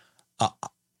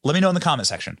 Let me know in the comment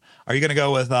section. Are you going to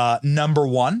go with number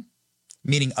one,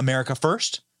 meaning America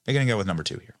first? Are you going to go with number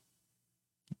two here?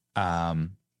 I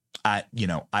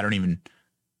don't even...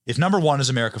 If number one is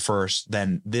America first,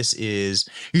 then this is...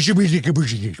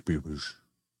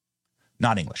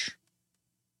 Not English.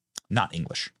 Not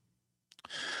English.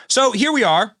 So here we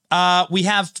are. We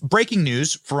have breaking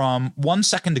news from 1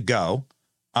 second ago.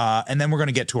 And then we're going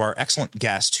to get to our excellent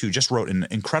guest who just wrote an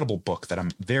incredible book that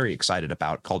I'm very excited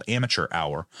about called Amateur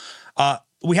Hour.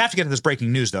 We have to get to this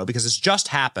breaking news, though, because it's just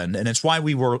happened. And it's why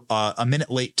we were a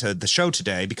minute late to the show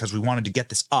today, because we wanted to get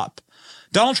this up.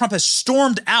 Donald Trump has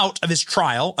stormed out of his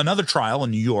trial, another trial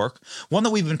in New York, one that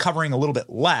we've been covering a little bit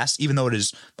less, even though it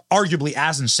is arguably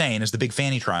as insane as the Big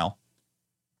Fani trial.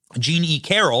 Jean E.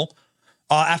 Carroll,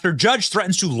 after a judge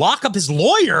threatens to lock up his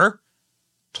lawyer,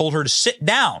 told her to sit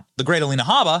down. The great Alina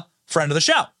Habba, friend of the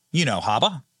show. You know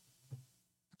Habba.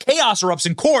 Chaos erupts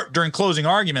in court during closing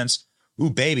arguments. Ooh,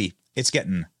 baby, it's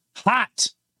getting hot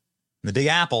in the Big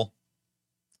Apple,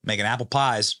 making apple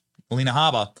pies. Alina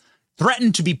Habba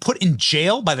threatened to be put in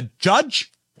jail by the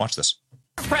judge. Watch this.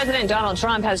 President Donald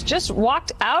Trump has just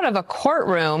walked out of a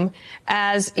courtroom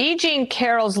as E. Jean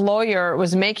Carroll's lawyer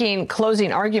was making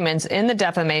closing arguments in the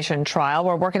defamation trial.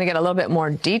 We're working to get a little bit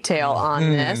more detail on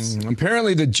this.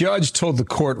 Apparently, the judge told the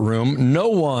courtroom no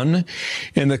one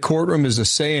in the courtroom is to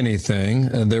say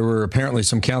anything. There were apparently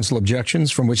some counsel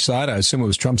objections. From which side? I assume it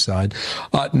was Trump's side.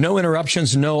 No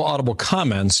interruptions, no audible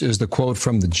comments is the quote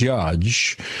from the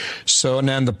judge. So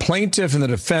now the plaintiff and the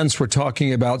defense were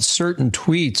talking about certain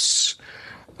tweets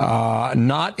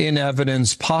not in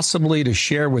evidence, possibly to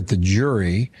share with the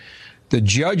jury. The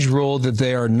judge ruled that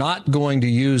they are not going to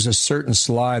use a certain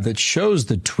slide that shows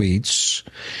the tweets.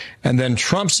 And then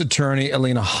Trump's attorney,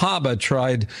 Alina Habba,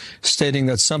 tried stating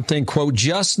that something, quote,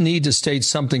 just need to state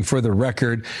something for the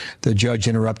record. The judge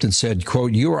interrupted and said,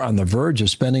 quote, you are on the verge of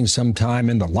spending some time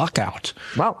in the lockout.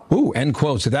 Wow. Ooh, end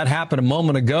quote. So that happened a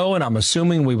moment ago, and I'm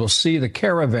assuming we will see the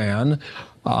caravan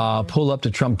pull up to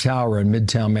Trump Tower in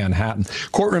Midtown Manhattan.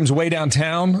 Courtroom's way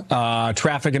downtown.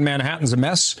 Traffic in Manhattan's a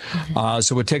mess.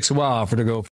 So it takes a while for it to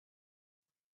go.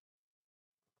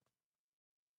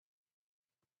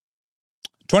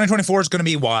 2024 is going to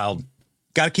be wild.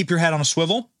 Got to keep your head on a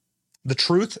swivel. The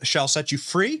truth shall set you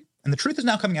free. And the truth is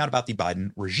now coming out about the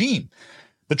Biden regime.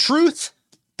 The truth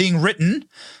being written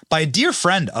by a dear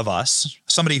friend of us,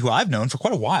 somebody who I've known for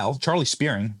quite a while, Charlie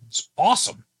Spiering. It's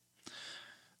awesome.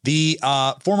 The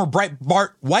former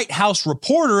Breitbart White House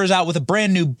reporter is out with a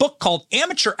brand new book called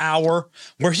Amateur Hour,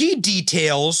 where he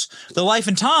details the life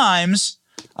and times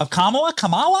of Kamala.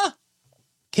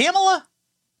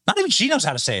 Not even she knows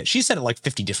how to say it. She said it like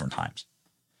 50 different times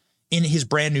in his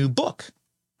brand new book,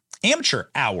 Amateur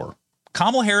Hour.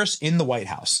 Kamala Harris in the White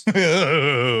House.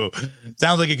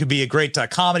 Sounds like it could be a great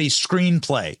comedy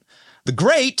screenplay. The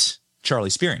great Charlie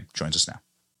Spiering joins us now.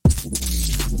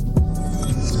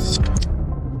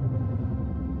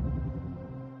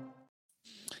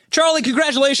 Charlie,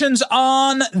 congratulations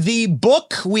on the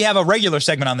book. We have a regular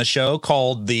segment on the show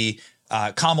called the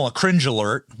Kamala Cringe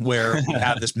Alert, where we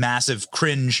have this massive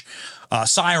cringe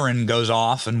siren goes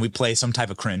off and we play some type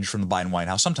of cringe from the Biden White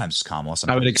House. Sometimes it's Kamala.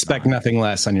 Sometimes I would expect nothing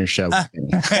less on your show.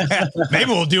 Maybe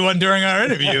we'll do one during our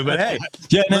interview, but hey.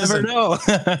 You never know.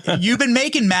 You've been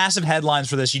making massive headlines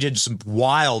for this. You did some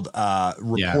wild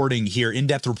reporting here,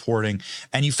 in-depth reporting,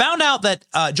 and you found out that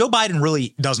Joe Biden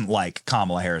really doesn't like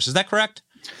Kamala Harris. Is that correct?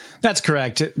 That's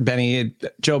correct, Benny.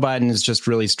 Joe Biden is just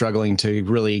really struggling to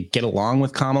really get along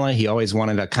with Kamala. He always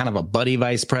wanted a kind of a buddy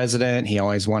vice president. He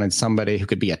always wanted somebody who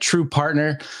could be a true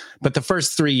partner. But the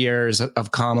first 3 years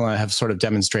of Kamala have sort of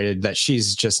demonstrated that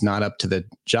she's just not up to the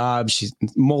job. She's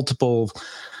multiple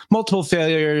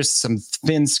failures, some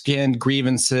thin-skinned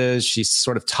grievances. She's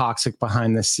sort of toxic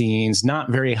behind the scenes, not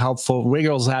very helpful,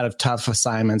 wiggles out of tough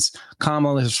assignments.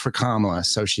 Kamala is for Kamala.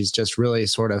 So she's just really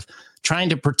sort of trying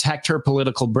to protect her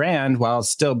political brand while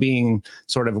still being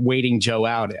sort of waiting Joe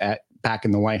out back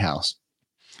in the White House.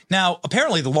 Now,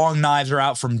 apparently the long knives are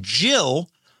out from Jill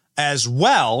as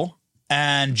well.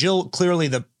 And Jill, clearly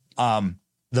the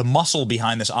muscle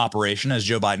behind this operation, as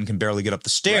Joe Biden can barely get up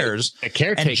the stairs. Right. A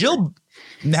caretaker. And Jill,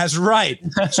 that's right.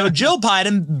 So Jill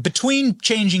Biden, between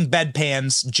changing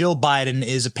bedpans, Jill Biden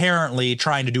is apparently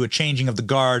trying to do a changing of the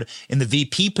guard in the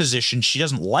VP position. She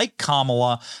doesn't like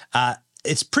Kamala.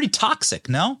 It's pretty toxic,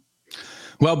 no?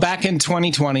 Well, back in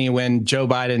 2020, when Joe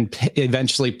Biden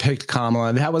eventually picked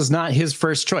Kamala, that was not his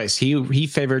first choice. He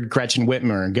favored Gretchen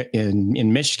Whitmer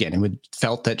in Michigan and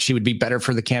felt that she would be better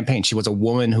for the campaign. She was a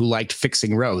woman who liked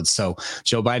fixing roads. So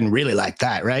Joe Biden really liked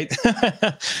that, right?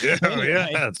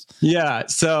 Yeah. Yeah.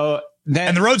 So then,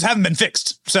 and the roads haven't been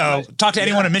fixed. So talk to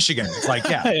anyone in Michigan. It's like,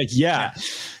 yeah.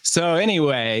 So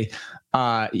anyway,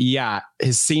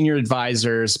 his senior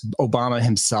advisors, Obama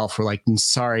himself, were like,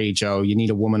 sorry, Joe, you need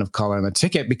a woman of color on the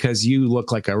ticket because you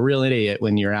look like a real idiot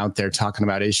when you're out there talking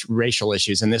about racial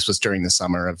issues. And this was during the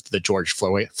summer of the George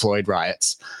Floyd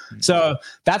riots. Mm-hmm. So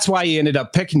that's why he ended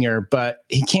up picking her, but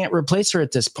he can't replace her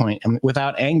at this point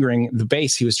without angering the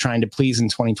base he was trying to please in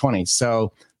 2020.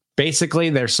 So basically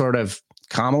they're sort of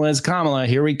Kamala is Kamala,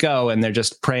 here we go. And they're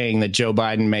just praying that Joe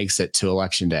Biden makes it to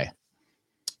Election Day.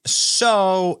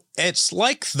 So it's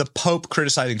like the Pope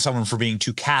criticizing someone for being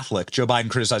too Catholic, Joe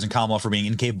Biden criticizing Kamala for being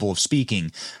incapable of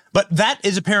speaking. But that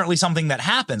is apparently something that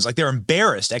happens. Like they're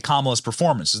embarrassed at Kamala's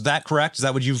performance. Is that correct? Is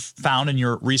that what you've found in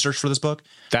your research for this book?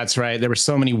 That's right. There were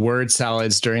so many word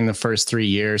salads during the first 3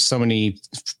 years, so many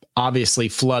obviously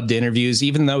flubbed interviews,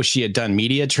 even though she had done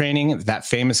media training, that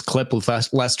famous clip with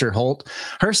Lester Holt.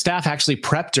 Her staff actually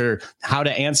prepped her how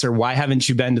to answer, why haven't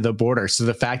you been to the border? So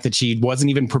the fact that she wasn't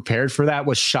even prepared for that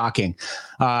was shocking.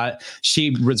 She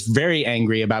was very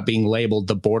angry about being labeled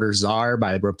the border czar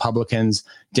by Republicans,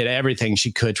 did everything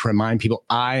she could to remind people,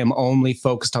 I am only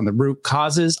focused on the root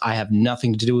causes. I have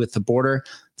nothing to do with the border.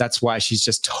 That's why she's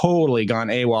just totally gone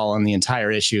AWOL on the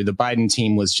entire issue. The Biden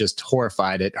team was just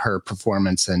horrified at her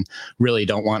performance and really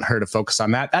don't want her to focus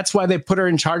on that. That's why they put her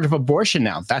in charge of abortion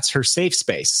now. That's her safe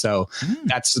space. So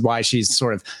that's why she's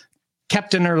sort of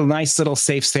kept in her nice little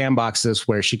safe sandboxes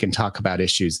where she can talk about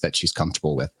issues that she's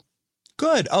comfortable with.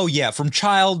 Good. Oh, yeah. From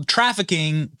child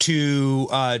trafficking to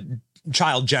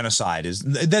child genocide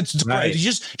that's right.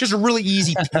 Just a really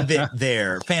easy pivot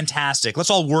there. Fantastic. Let's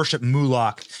all worship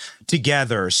Moloch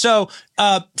together. So,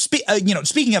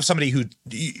 speaking of somebody who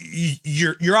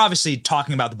you're obviously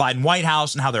talking about the Biden White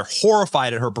House and how they're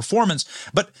horrified at her performance,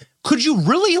 but could you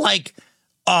really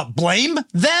blame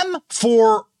them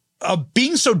for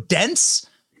being so dense?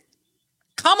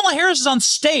 Kamala Harris is on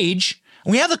stage.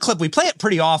 We have the clip. We play it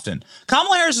pretty often.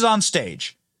 Kamala Harris is on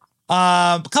stage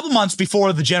a couple months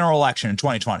before the general election in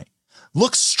 2020,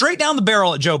 looks straight down the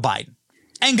barrel at Joe Biden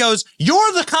and goes,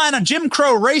 you're the kind of Jim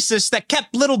Crow racist that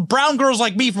kept little brown girls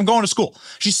like me from going to school.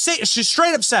 She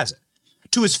straight up says it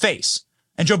to his face.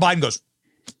 And Joe Biden goes,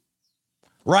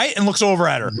 right, and looks over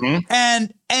at her. Mm-hmm.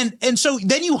 And so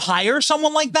then you hire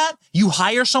someone like that. You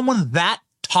hire someone that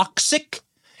toxic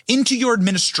into your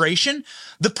administration.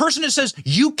 The person that says,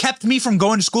 you kept me from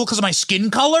going to school because of my skin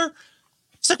color.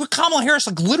 It's like what Kamala Harris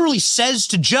literally says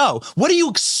to Joe. What do you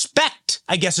expect,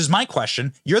 I guess, is my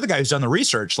question. You're the guy who's done the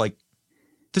research.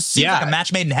 This seems like a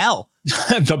match made in hell.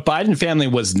 The Biden family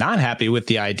was not happy with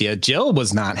the idea. Jill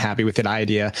was not happy with the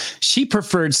idea. She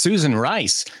preferred Susan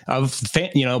Rice of,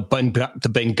 the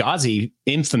Benghazi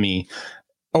infamy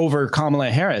over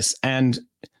Kamala Harris. And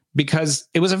because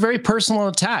it was a very personal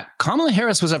attack. Kamala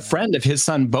Harris was a friend of his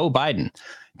son, Beau Biden.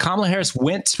 Kamala Harris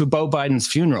went to Beau Biden's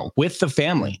funeral with the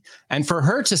family. And for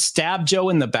her to stab Joe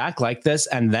in the back like this,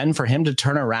 and then for him to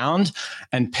turn around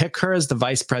and pick her as the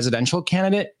vice presidential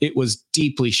candidate, it was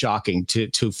deeply shocking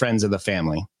to friends of the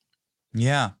family.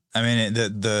 Yeah. I mean,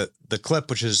 the clip,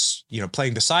 which is,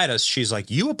 playing beside us, she's like,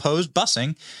 you opposed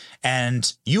busing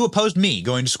and you opposed me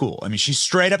going to school. I mean, she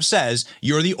straight up says,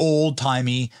 you're the old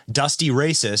timey, dusty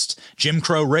racist, Jim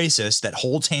Crow racist that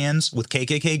holds hands with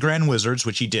KKK Grand Wizards,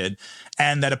 which he did,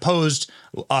 and that opposed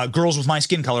girls with my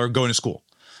skin color going to school.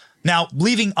 Now,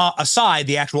 leaving aside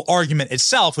the actual argument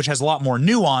itself, which has a lot more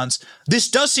nuance, this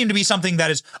does seem to be something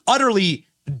that is utterly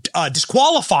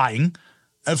disqualifying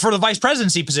for the vice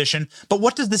presidency position. But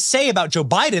what does this say about Joe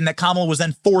Biden that Kamala was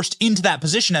then forced into that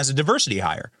position as a diversity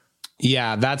hire?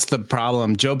 Yeah, that's the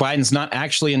problem. Joe Biden's not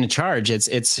actually in charge.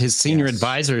 It's his senior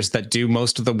advisors that do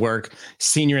most of the work.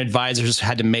 Senior advisors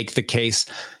had to make the case.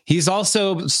 He's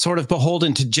also sort of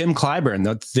beholden to Jim Clyburn,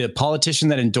 the politician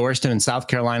that endorsed him in South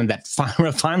Carolina that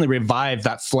finally revived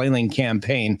that flailing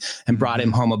campaign and brought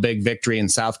him home a big victory in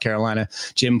South Carolina.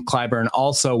 Jim Clyburn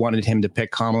also wanted him to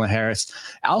pick Kamala Harris.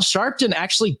 Al Sharpton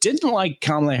actually didn't like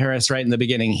Kamala Harris right in the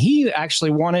beginning. He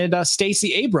actually wanted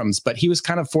Stacey Abrams, but he was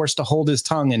kind of forced to hold his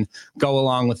tongue and go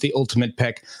along with the ultimate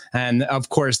pick. And of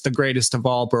course, the greatest of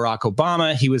all, Barack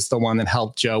Obama, he was the one that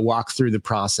helped Joe walk through the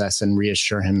process and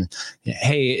reassure him,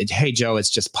 hey, Joe, it's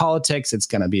just politics. It's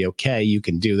going to be okay. You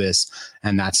can do this.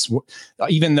 And that's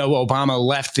even though Obama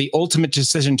left the ultimate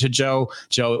decision to Joe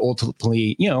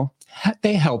ultimately,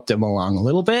 they helped him along a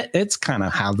little bit. It's kind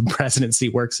of how the presidency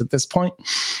works at this point.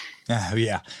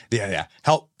 Yeah.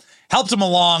 Helped him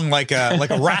along like a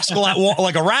rascal at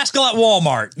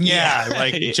Walmart. Yeah,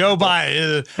 like Joe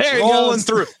Biden rolling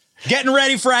through. Getting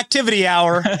ready for activity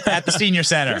hour at the senior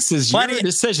center. This is your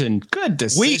decision. Good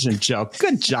decision, Joe.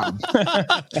 Good job.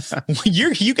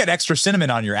 You got extra cinnamon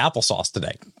on your applesauce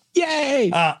today.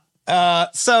 Yay.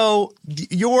 So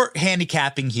you're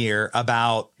handicapping here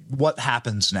about what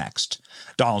happens next.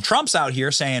 Donald Trump's out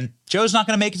here saying Joe's not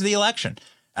going to make it to the election.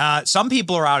 Some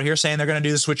people are out here saying they're going to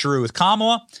do the switcheroo with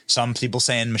Kamala. Some people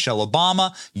saying Michelle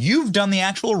Obama. You've done the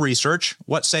actual research.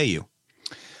 What say you?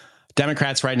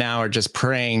 Democrats right now are just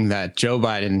praying that Joe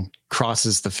Biden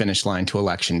crosses the finish line to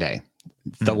Election Day.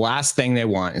 The last thing they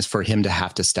want is for him to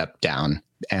have to step down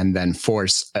and then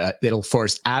it'll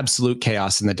force absolute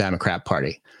chaos in the Democrat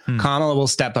Party. Kamala will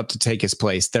step up to take his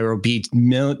place. There will be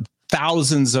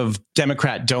thousands of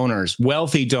Democrat donors,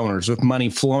 wealthy donors with money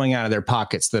flowing out of their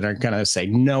pockets that are going to say,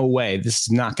 no way, this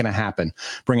is not going to happen.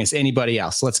 Bring us anybody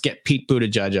else. Let's get Pete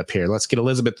Buttigieg up here. Let's get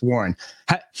Elizabeth Warren,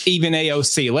 even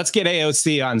AOC. Let's get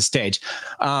AOC on stage.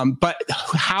 But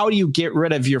how do you get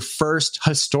rid of your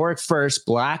historic first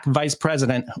black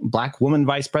woman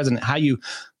vice president? How you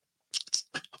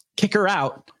kick her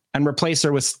out and replace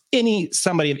her with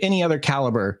somebody of any other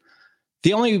caliber?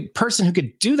 The only person who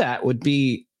could do that would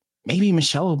be maybe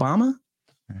Michelle Obama.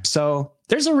 So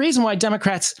there's a reason why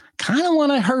Democrats kind of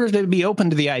want her to be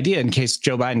open to the idea in case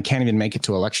Joe Biden can't even make it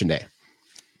to Election Day.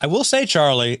 I will say,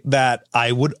 Charlie, that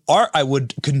I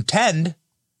would contend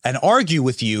and argue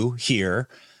with you here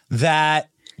that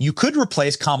you could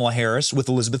replace Kamala Harris with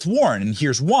Elizabeth Warren. And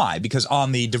here's why. Because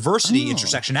on the diversity,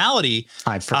 intersectionality,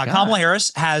 Kamala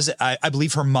Harris has, I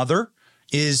believe her mother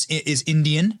is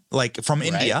Indian, like from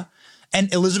India,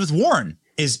 and Elizabeth Warren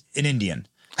is an Indian.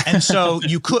 And so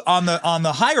you could, on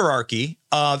the hierarchy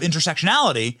of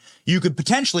intersectionality, you could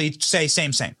potentially say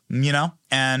same, you know,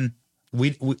 and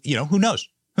we you know, who knows?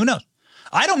 Who knows?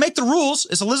 I don't make the rules.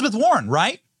 It's Elizabeth Warren,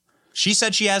 right? She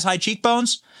said she has high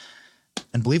cheekbones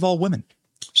and believe all women.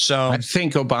 So I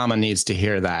think Obama needs to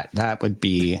hear that.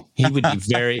 He would be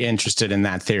very interested in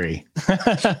that theory.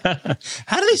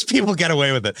 How do these people get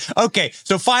away with it? Okay.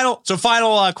 So final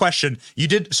question. You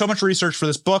did so much research for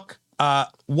this book.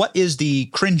 What is the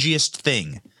cringiest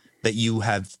thing that you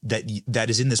have that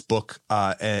is in this book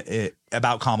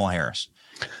about Kamala Harris?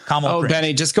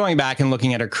 Benny, just going back and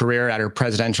looking at her career, at her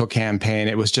presidential campaign,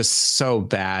 it was just so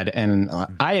bad. And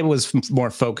I was more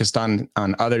focused on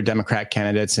other Democrat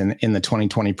candidates in the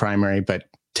 2020 primary, but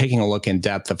taking a look in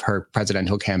depth of her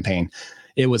presidential campaign,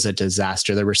 it was a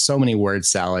disaster. There were so many word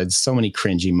salads, so many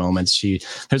cringy moments.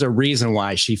 There's a reason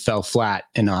why she fell flat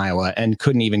in Iowa and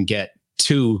couldn't even get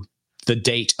to the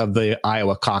date of the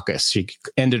Iowa caucus. She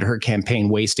ended her campaign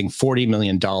wasting $40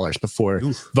 million before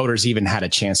voters even had a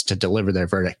chance to deliver their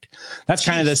verdict. That's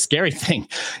kind of the scary thing.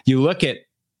 You look at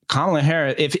Kamala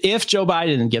Harris. If Joe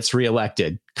Biden gets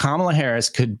reelected, Kamala Harris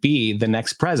could be the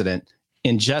next president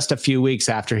in just a few weeks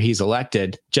after he's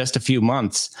elected, just a few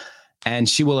months, and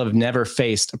she will have never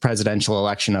faced a presidential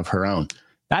election of her own.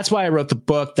 That's why I wrote the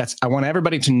book. I want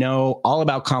everybody to know all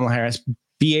about Kamala Harris,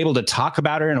 be able to talk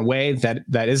about her in a way that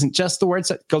isn't just the words,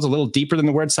 that goes a little deeper than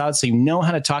the word salad. So you know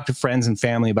how to talk to friends and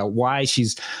family about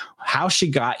how she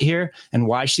got here and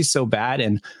why she's so bad.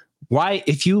 And why,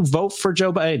 if you vote for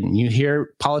Joe Biden, you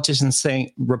hear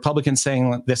Republicans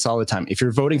saying this all the time. If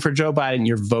you're voting for Joe Biden,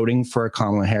 you're voting for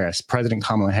President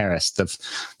Kamala Harris,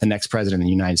 the next president of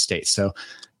the United States. So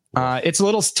it's a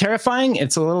little terrifying.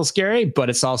 It's a little scary, but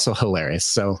it's also hilarious.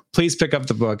 So please pick up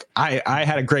the book. I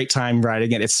had a great time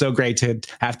writing it. It's so great to,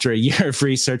 after a year of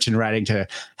research and writing, to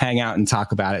hang out and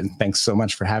talk about it. And thanks so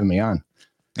much for having me on.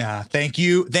 Thank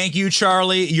you. Thank you,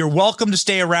 Charlie. You're welcome to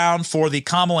stay around for the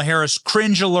Kamala Harris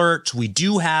cringe alert. We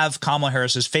do have Kamala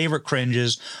Harris's favorite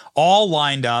cringes all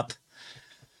lined up.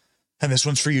 And this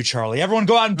one's for you, Charlie. Everyone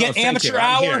go out and get Amateur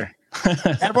Hour.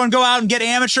 Everyone go out and get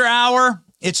Amateur Hour.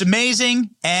 It's amazing,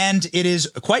 and it is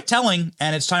quite telling,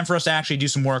 and it's time for us to actually do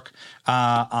some work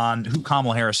on who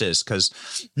Kamala Harris is,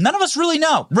 because none of us really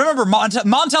know. Remember,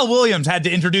 Montel Williams had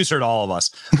to introduce her to all of us.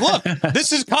 Look,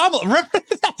 this is Kamala. Remember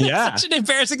that? Yeah. Such an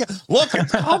embarrassing. Look,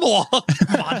 it's Kamala.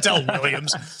 Montel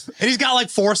Williams. And he's got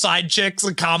like 4 side chicks,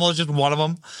 and Kamala's just one of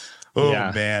them. Oh,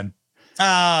 yeah. Man.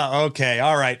 Okay.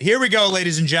 All right. Here we go,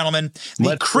 ladies and gentlemen.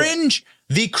 The cringe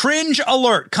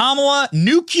alert. Kamala,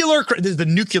 this is the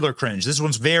nuclear cringe. This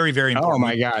one's very, very important. Oh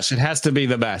my gosh, it has to be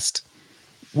the best.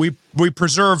 We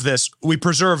preserve this. We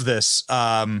preserve this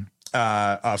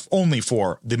only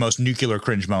for the most nuclear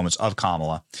cringe moments of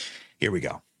Kamala. Here we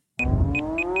go.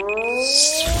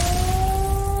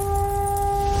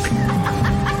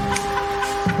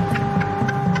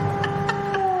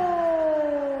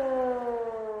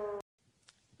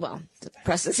 Well, the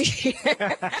press is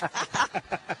here.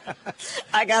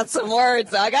 I got some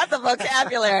words. I got the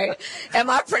vocabulary. And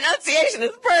my pronunciation is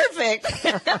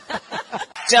perfect.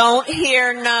 Don't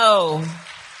hear no.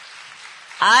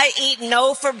 I eat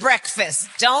no for breakfast.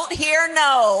 Don't hear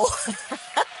no.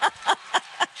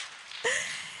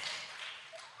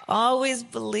 Always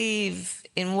believe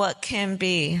in what can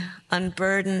be,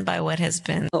 unburdened by what has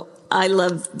been. Oh, I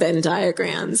love Venn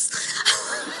diagrams.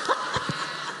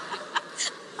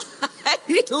 I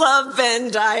love Venn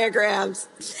diagrams.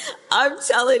 I'm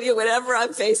telling you, whenever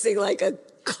I'm facing like a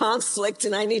conflict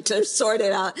and I need to sort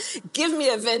it out, give me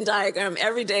a Venn diagram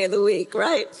every day of the week,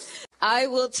 right? I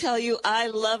will tell you, I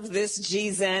love this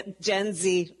Gen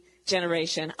Z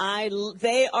generation.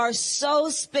 They are so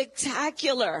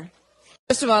spectacular.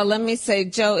 First of all, let me say,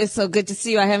 Joe, it's so good to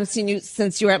see you. I haven't seen you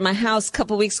since you were at my house a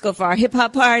couple weeks ago for our hip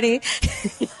hop party.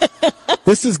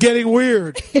 This is getting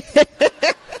weird.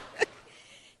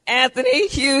 Anthony,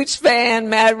 huge fan,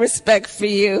 mad respect for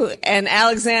you. And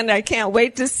Alexander, I can't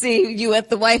wait to see you at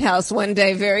the White House one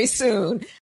day very soon.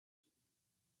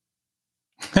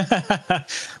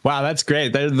 Wow, that's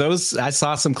great. Those I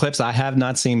saw some clips I have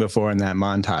not seen before in that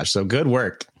montage. So good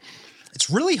work.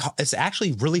 It's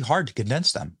actually really hard to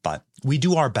condense them, but we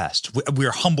do our best. We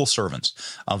are humble servants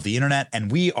of the internet,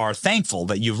 and we are thankful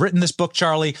that you've written this book,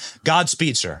 Charlie.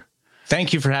 Godspeed, sir.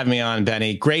 Thank you for having me on,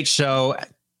 Benny. Great show.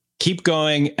 Keep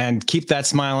going and keep that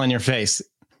smile on your face.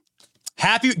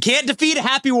 Can't defeat a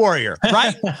happy warrior,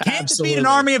 right? Can't defeat an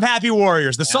army of happy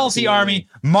warriors. The salty army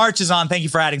marches on. Thank you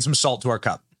for adding some salt to our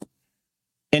cup.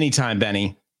 Anytime,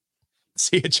 Benny.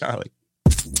 See you, Charlie.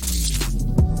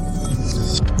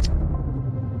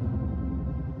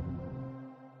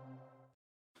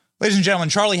 Ladies and gentlemen,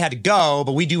 Charlie had to go,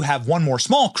 but we do have one more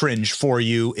small cringe for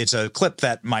you. It's a clip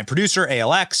that my producer,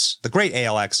 ALX, the great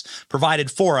ALX,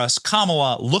 provided for us.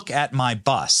 Kamala, look at my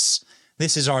bus.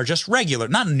 This is our just regular,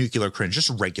 not a nuclear cringe, just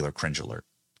a regular cringe alert.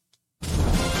 Look at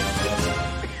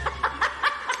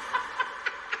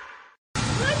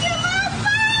my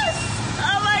bus!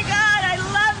 Oh my God, I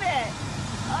love it!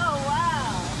 Oh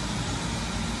wow!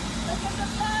 Look at the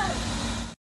bus!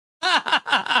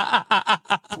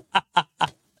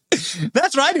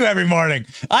 That's what I do every morning.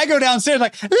 I go downstairs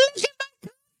like, look at my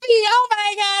coffee. Oh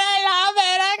my God, I love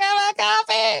it. I got my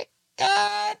coffee.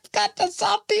 God, got the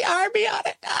salty army on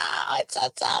it. Oh, it's so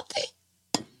salty.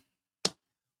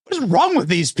 What is wrong with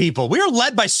these people? We are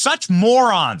led by such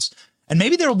morons. And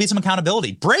maybe there will be some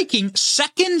accountability. Breaking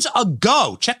seconds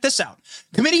ago. Check this out.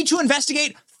 Committee to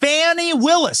investigate Fani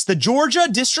Willis, the Georgia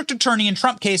district attorney in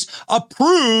Trump case,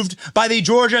 approved by the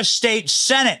Georgia State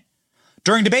Senate.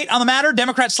 During debate on the matter,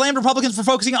 Democrats slammed Republicans for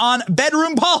focusing on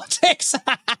bedroom politics.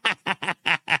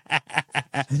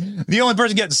 The only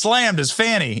person getting slammed is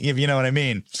Fani, if you know what I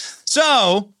mean.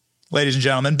 So, ladies and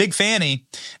gentlemen, Big Fani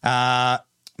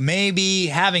maybe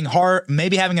having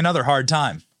another hard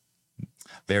time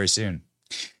very soon.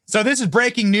 So this is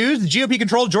breaking news. The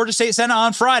GOP-controlled Georgia State Senate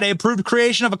on Friday approved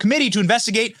creation of a committee to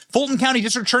investigate Fulton County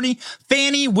District Attorney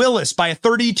Fani Willis by a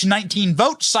 30-19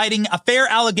 vote, citing affair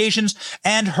allegations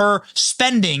and her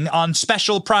spending on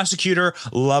special prosecutor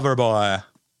Loverboy.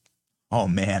 Oh,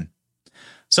 man.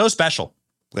 So special,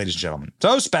 ladies and gentlemen.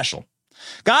 So special.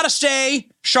 Gotta stay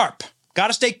sharp.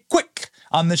 Gotta stay quick.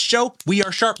 On this show, we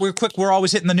are sharp, we're quick, we're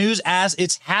always hitting the news as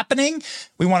it's happening.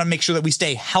 We want to make sure that we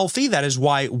stay healthy. That is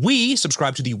why we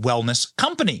subscribe to the Wellness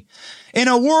Company. In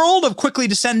a world of quickly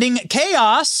descending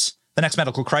chaos, the next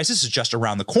medical crisis is just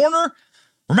around the corner.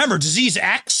 Remember Disease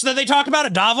X that they talk about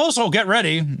at Davos? Oh, get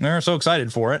ready. They're so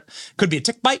excited for it. Could be a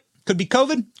tick bite. Could be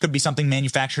COVID. Could be something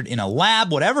manufactured in a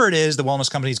lab. Whatever it is, the Wellness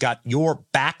Company's got your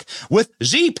back with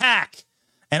Z-Pack.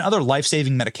 And other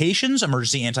life-saving medications,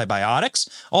 emergency antibiotics,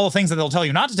 all the things that they'll tell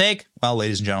you not to take. Well,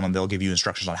 ladies and gentlemen, they'll give you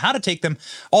instructions on how to take them,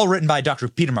 all written by Dr.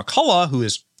 Peter McCullough, who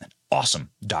is an awesome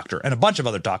doctor, and a bunch of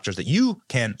other doctors that you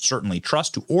can certainly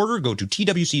trust. To order, go to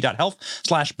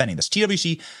twc.health/Benny. That's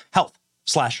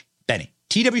twc.health/Benny.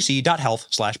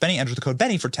 twc.health/Benny. Enter the code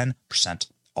Benny for 10%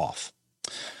 off.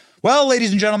 Well,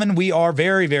 ladies and gentlemen, we are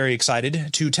very, very excited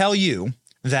to tell you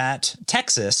that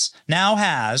Texas now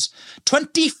has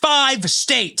 25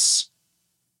 states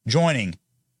joining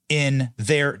in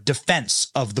their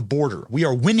defense of the border. We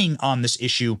are winning on this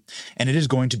issue, and it is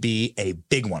going to be a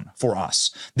big one for us.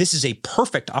 This is a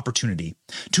perfect opportunity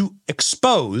to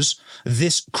expose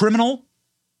this criminal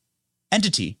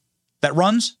entity that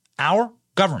runs our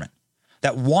government,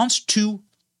 that wants to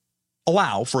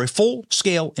allow for a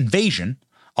full-scale invasion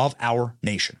of our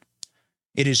nation.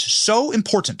 It is so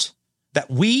important that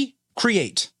we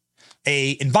create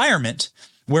an environment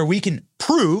where we can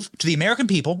prove to the American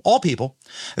people, all people,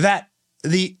 that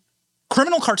the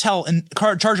criminal cartel in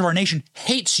charge of our nation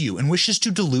hates you and wishes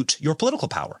to dilute your political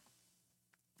power.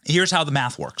 Here's how the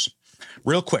math works.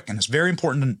 Real quick, and it's very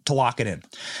important to lock it in.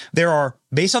 There are,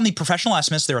 based on the professional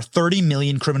estimates, there are 30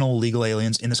 million criminal illegal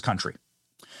aliens in this country.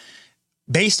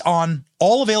 Based on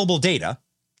all available data,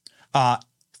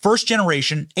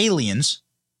 first-generation aliens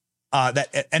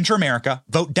that enter America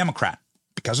vote Democrat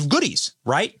because of goodies,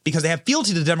 right? Because they have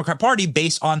fealty to the Democrat Party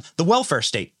based on the welfare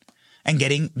state and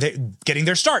getting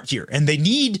their start here. And they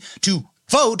need to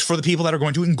vote for the people that are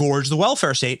going to engorge the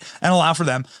welfare state and allow for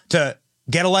them to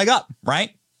get a leg up,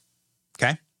 right?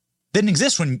 Okay. Didn't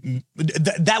exist when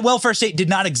that welfare state did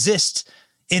not exist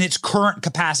in its current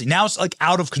capacity. Now it's like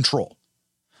out of control.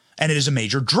 And it is a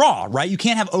major draw, right? You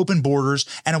can't have open borders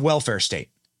and a welfare state.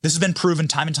 This has been proven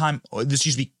time and time. This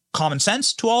used to be common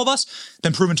sense to all of us,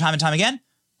 been proven time and time again,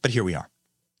 but here we are.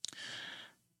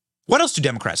 What else do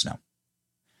Democrats know?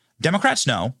 Democrats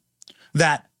know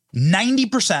that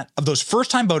 90% of those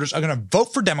first-time voters are going to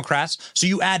vote for Democrats, so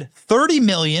you add 30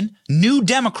 million new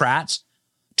Democrats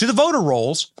to the voter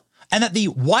rolls, and that the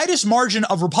widest margin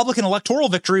of Republican electoral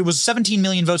victory was 17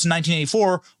 million votes in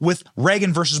 1984 with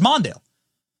Reagan versus Mondale.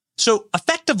 So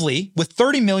effectively, with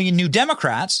 30 million new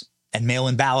Democrats and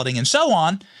mail-in balloting and so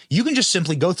on, you can just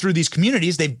simply go through these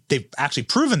communities. They've actually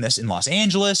proven this in Los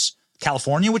Angeles,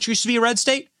 California, which used to be a red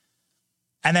state.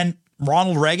 And then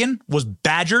Ronald Reagan was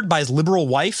badgered by his liberal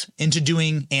wife into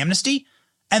doing amnesty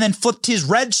and then flipped his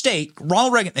red state.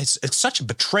 Ronald Reagan, it's such a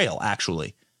betrayal,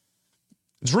 actually.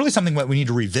 It's really something that we need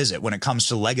to revisit when it comes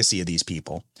to the legacy of these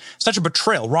people. Such a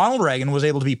betrayal. Ronald Reagan was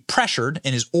able to be pressured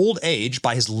in his old age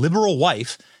by his liberal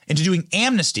wife into doing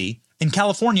amnesty in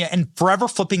California and forever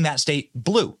flipping that state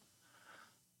blue.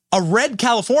 A red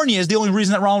California is the only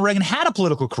reason that Ronald Reagan had a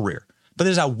political career. But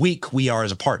this is how weak we are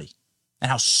as a party and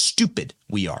how stupid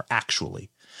we are, actually.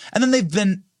 And then they've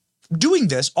been doing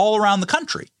this all around the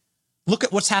country. Look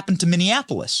at what's happened to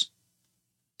Minneapolis.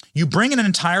 You bring in an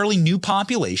entirely new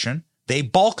population, they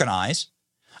balkanize,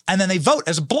 and then they vote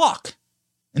as a block.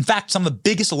 In fact, some of the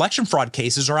biggest election fraud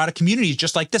cases are out of communities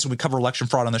just like this. We cover election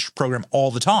fraud on this program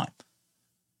all the time.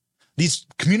 These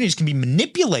communities can be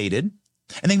manipulated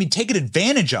and they can be taken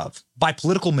advantage of by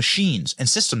political machines and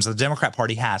systems that the Democrat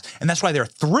Party has. And that's why they're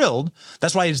thrilled.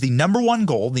 That's why it is the number one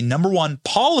goal, the number one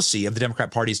policy of the Democrat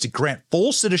Party is to grant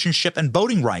full citizenship and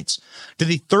voting rights to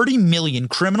the 30 million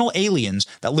criminal aliens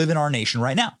that live in our nation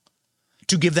right now,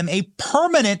 to give them a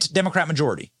permanent Democrat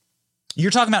majority.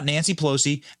 You're talking about Nancy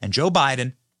Pelosi and Joe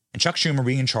Biden and Chuck Schumer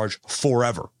being in charge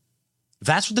forever.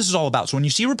 That's what this is all about. So when you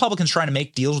see Republicans trying to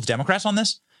make deals with Democrats on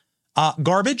this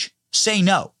garbage, say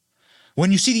no.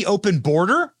 When you see the open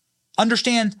border,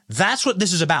 understand that's what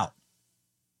this is about.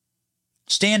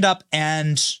 Stand up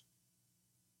and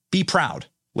be proud,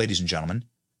 ladies and gentlemen,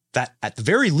 that at the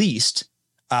very least,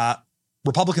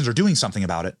 Republicans are doing something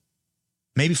about it,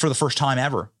 maybe for the first time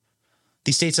ever.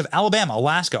 The states of Alabama,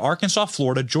 Alaska, Arkansas,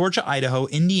 Florida, Georgia, Idaho,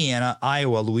 Indiana,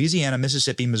 Iowa, Louisiana,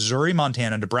 Mississippi, Missouri,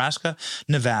 Montana, Nebraska,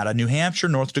 Nevada, New Hampshire,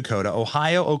 North Dakota,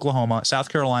 Ohio, Oklahoma, South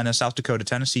Carolina, South Dakota,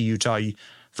 Tennessee, Utah,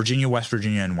 Virginia, West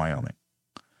Virginia, and Wyoming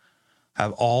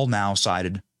have all now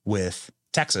sided with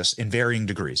Texas in varying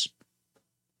degrees.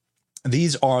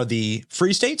 These are the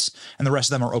free states, and the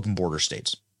rest of them are open border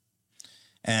states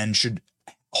and should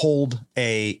hold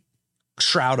a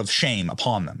shroud of shame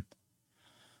upon them.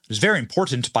 It's very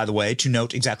important, by the way, to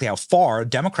note exactly how far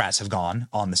Democrats have gone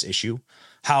on this issue,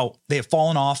 how they have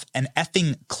fallen off an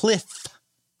effing cliff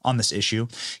on this issue.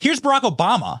 Here's Barack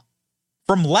Obama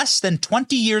from less than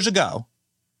 20 years ago,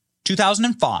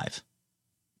 2005.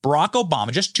 Barack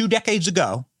Obama, just 2 decades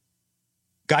ago,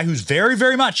 guy who's very,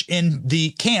 very much in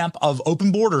the camp of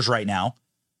open borders right now.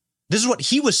 This is what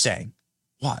he was saying.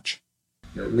 Watch.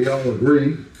 We all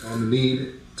agree on the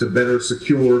need to better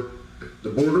secure the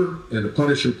border and to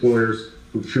punish employers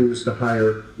who choose to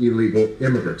hire illegal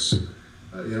immigrants.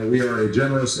 We are a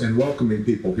generous and welcoming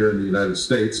people here in the United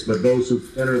States, but those who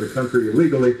enter the country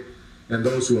illegally and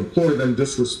those who employ them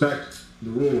disrespect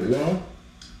the rule of law,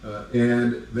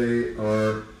 and they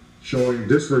are showing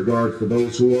disregard for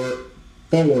those who are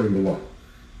following the law.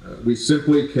 We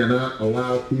simply cannot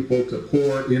allow people to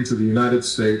pour into the United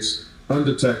States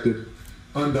undetected,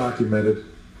 undocumented,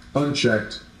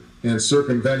 unchecked, and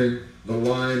circumventing the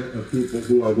line of people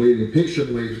who are waiting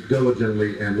patiently,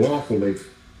 diligently, and lawfully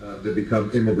to become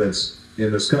immigrants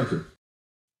in this country.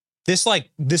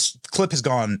 This clip has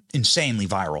gone insanely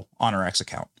viral on our X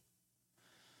account.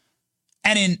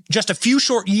 And in just a few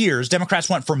short years, Democrats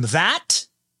went from that,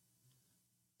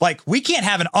 we can't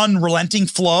have an unrelenting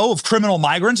flow of criminal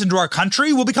migrants into our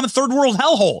country. We'll become a third world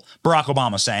hellhole, Barack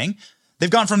Obama saying.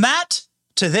 They've gone from that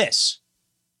to this.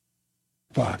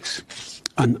 Fox.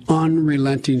 An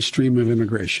unrelenting stream of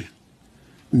immigration.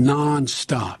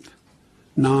 Non-stop.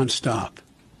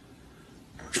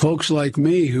 Folks like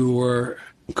me who were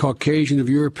Caucasian of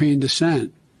European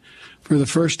descent, for the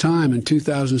first time in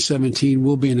 2017,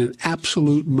 will be in an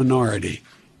absolute minority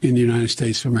in the United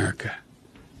States of America.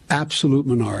 Absolute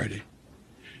minority.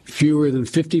 Fewer than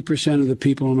 50% of the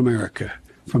people in America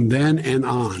from then and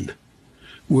on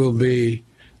will be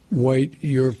white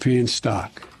European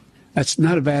stock. That's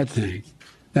not a bad thing.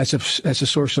 That's a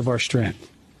source of our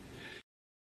strength.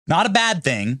 Not a bad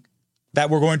thing that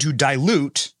we're going to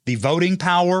dilute the voting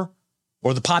power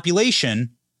or the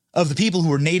population of the people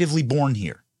who are natively born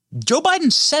here. Joe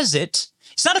Biden says it.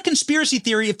 It's not a conspiracy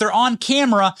theory if they're on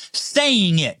camera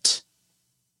saying it.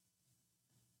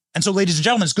 And so, ladies and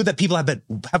gentlemen, it's good that people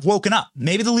have woken up.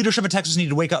 Maybe the leadership of Texas needed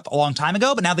to wake up a long time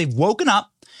ago, but now they've woken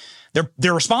up.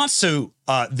 Their response to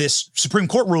this Supreme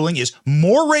Court ruling is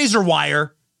more razor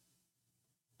wire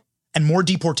and more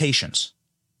deportations.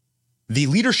 The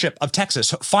leadership of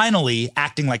Texas finally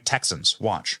acting like Texans.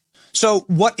 Watch. So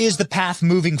what is the path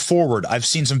moving forward? I've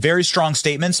seen some very strong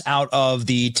statements out of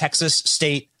the Texas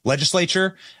state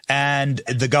legislature and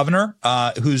the governor,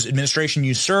 whose administration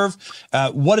you serve.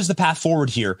 What is the path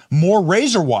forward here? More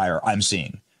razor wire, I'm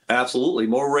seeing. Absolutely.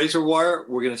 More razor wire.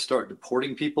 We're going to start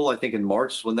deporting people. I think in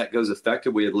March, when that goes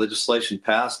effective, we have legislation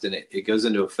passed and it goes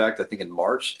into effect, I think, in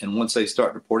March. And once they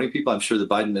start deporting people, I'm sure the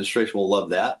Biden administration will love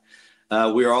that.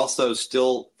 We are also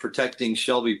still protecting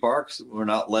Shelby Parks. We're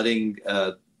not letting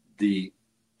the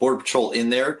Border Patrol in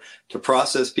there to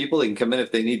process people. They can come in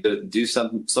if they need to do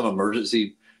some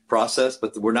emergency process,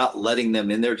 but we're not letting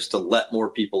them in there just to let more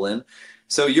people in.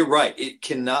 So you're right. It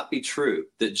cannot be true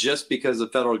that just because the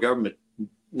federal government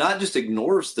not just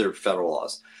ignores their federal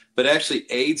laws, but actually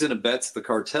aids and abets the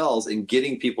cartels in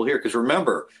getting people here. Because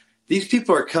remember, these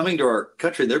people are coming to our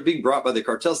country. They're being brought by the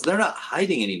cartels. They're not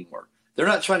hiding anymore. They're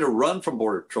not trying to run from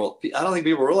Border Patrol. I don't think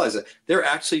people realize that. They're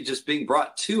actually just being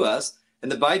brought to us. And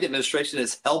the Biden administration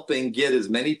is helping get as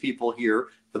many people here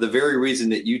for the very reason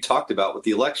that you talked about with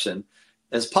the election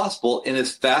as possible and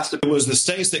as fast. It was the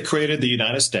states that created the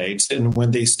United States. And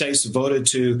when the states voted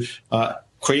to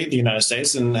create the United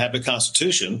States and have a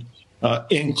constitution,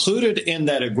 included in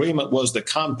that agreement was the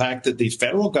compact that the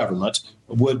federal government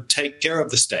would take care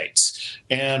of the states.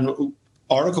 And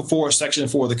Article 4, Section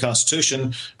 4 of the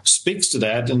Constitution speaks to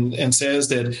that and says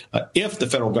that if the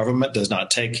federal government does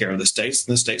not take care of the states,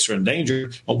 then the states are in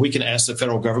danger. Well, we can ask the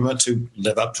federal government to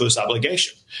live up to its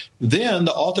obligation. Then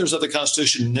the authors of the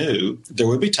Constitution knew there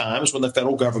would be times when the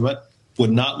federal government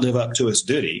would not live up to its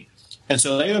duty. And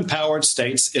so they empowered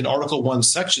states in Article 1,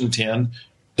 Section 10,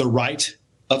 the right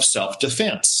of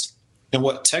self-defense. And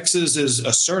what Texas is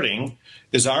asserting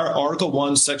is our Article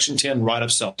 1, Section 10 right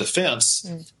of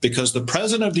self-defense, because the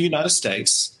President of the United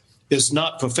States is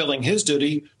not fulfilling his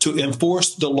duty to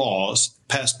enforce the laws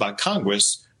passed by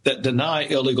Congress that deny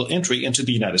illegal entry into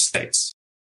the United States.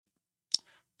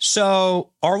 So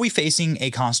are we facing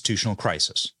a constitutional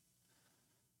crisis?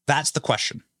 That's the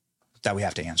question that we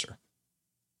have to answer.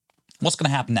 What's going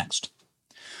to happen next?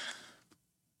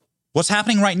 What's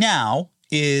happening right now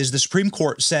is the Supreme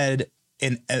Court said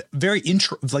in a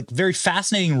very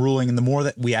fascinating ruling, and the more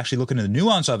that we actually look into the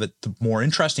nuance of it, the more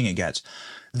interesting it gets,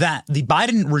 that the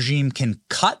Biden regime can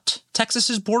cut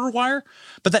Texas's border wire,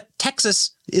 but that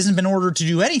Texas isn't been ordered to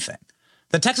do anything.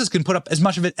 That Texas can put up as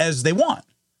much of it as they want.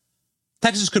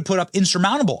 Texas could put up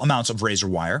insurmountable amounts of razor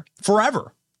wire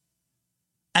forever.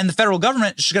 And the federal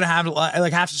government is going to have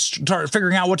to start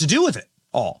figuring out what to do with it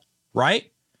all,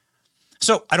 right?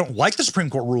 So I don't like the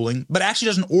Supreme Court ruling, but it actually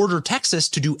doesn't order Texas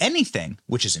to do anything,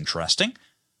 which is interesting.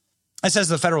 It says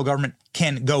the federal government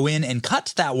can go in and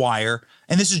cut that wire,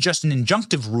 and this is just an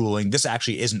injunctive ruling. This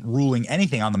actually isn't ruling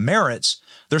anything on the merits.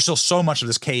 There's still so much of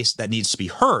this case that needs to be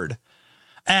heard,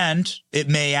 and it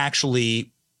may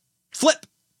actually flip,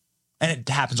 and it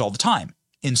happens all the time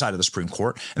inside of the Supreme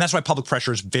Court, and that's why public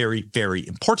pressure is very, very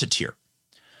important here.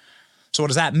 So what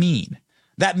does that mean?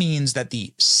 That means that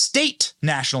the state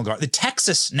National Guard, the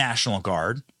Texas National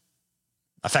Guard,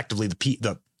 effectively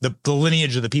the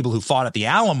lineage of the people who fought at the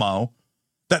Alamo,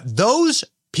 that those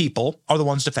people are the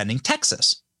ones defending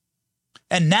Texas.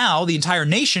 And now the entire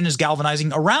nation is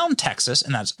galvanizing around Texas,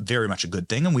 and that's very much a good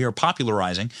thing, and we are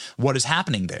popularizing what is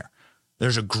happening there.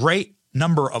 There's a great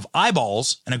number of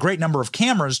eyeballs and a great number of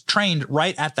cameras trained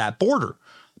right at that border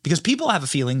because people have a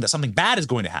feeling that something bad is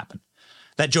going to happen,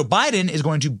 that Joe Biden is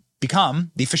going to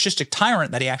become the fascistic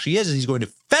tyrant that he actually is, and he's going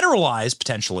to federalize,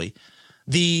 potentially,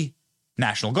 the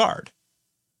National Guard.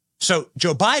 So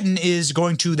Joe Biden is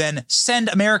going to then send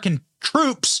American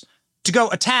troops to go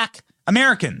attack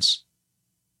Americans,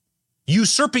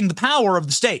 usurping the power of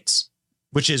the states,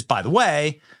 which is, by the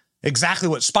way, exactly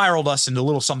what spiraled us into a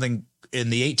little something in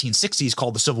the 1860s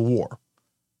called the Civil War.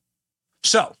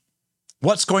 So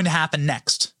what's going to happen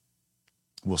next?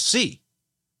 We'll see.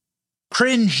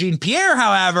 Cringe Jean-Pierre,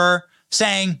 however,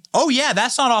 saying, oh, yeah,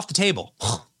 that's not off the table.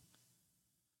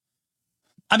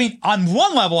 I mean, on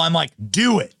one level, I'm like,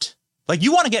 do it. Like,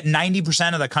 you want to get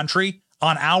 90% of the country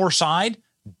on our side?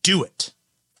 Do it.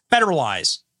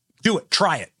 Federalize. Do it.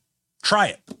 Try it. Try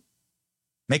it.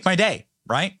 Make my day,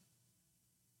 right?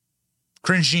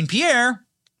 Cringe Jean-Pierre,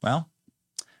 well,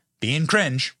 being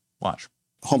cringe. Watch.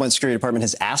 Homeland Security Department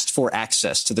has asked for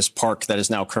access to this park that is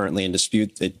now currently in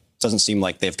dispute. It doesn't seem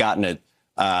like they've gotten it.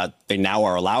 They now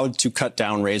are allowed to cut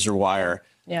down razor wire.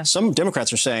 Yeah. Some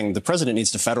Democrats are saying the president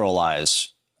needs to federalize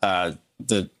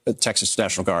the Texas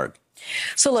National Guard.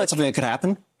 So look, something that could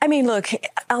happen. I mean, look,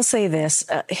 I'll say this.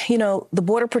 The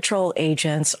Border Patrol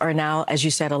agents are now, as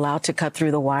you said, allowed to cut through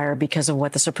the wire because of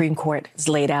what the Supreme Court has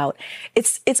laid out.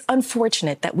 It's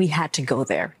unfortunate that we had to go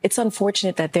there. It's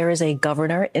unfortunate that there is a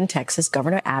governor in Texas,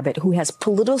 Governor Abbott, who has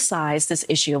politicized this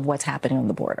issue of what's happening on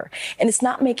the border. And it's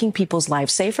not making people's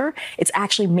lives safer. It's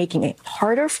actually making it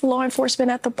harder for law enforcement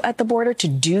at the border to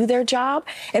do their job.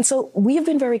 And so we have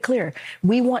been very clear.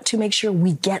 We want to make sure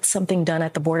we get something done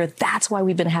at the border. That's why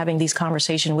we've been having these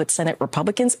conversations with Senate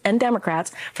Republicans and Democrats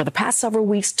for the past several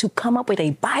weeks to come up with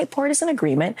a bipartisan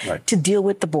agreement to deal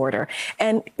with the border.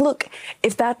 And look,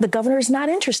 if the governor is not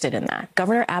interested in that,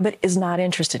 Governor Abbott is not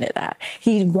interested in that.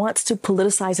 He wants to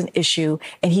politicize an issue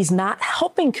and he's not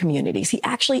helping communities. He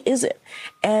actually isn't.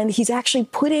 And he's actually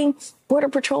putting Border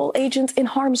Patrol agents in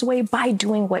harm's way by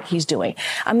doing what he's doing.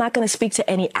 I'm not going to speak to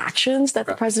any actions that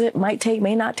the president might take,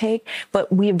 may not take, but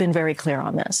we have been very clear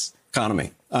on this.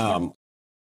 Economy.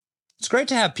 It's great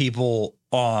to have people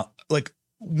like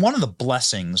one of the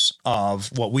blessings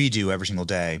of what we do every single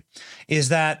day is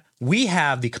that we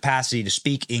have the capacity to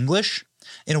speak English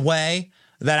in a way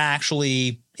that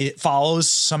actually it follows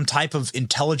some type of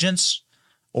intelligence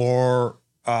or,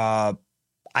 room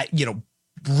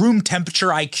temperature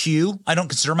IQ. I don't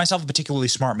consider myself a particularly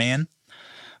smart man,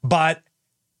 but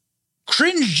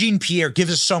Cringe Jean-Pierre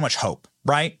gives us so much hope,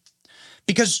 right?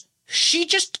 Because she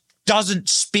just doesn't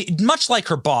speak, much like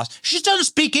her boss, she just doesn't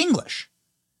speak English.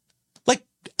 Like,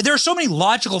 there are so many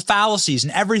logical fallacies in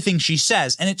everything she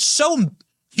says, and it's so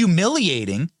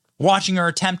humiliating watching her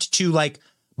attempt to, like,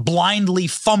 blindly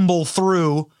fumble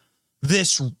through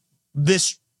this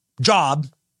job.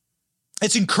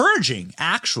 It's encouraging,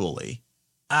 actually,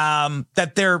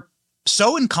 that they're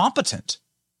so incompetent.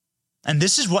 And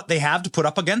this is what they have to put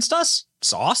up against us?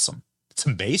 It's awesome. It's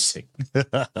amazing.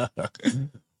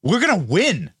 We're going to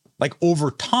win. Like, over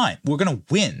time, we're going to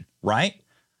win, right?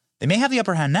 They may have the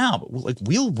upper hand now, but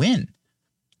we'll win.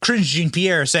 Cringe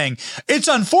Jean-Pierre saying, it's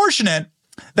unfortunate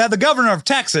that the governor of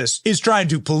Texas is trying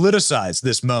to politicize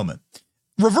this moment.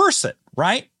 Reverse it,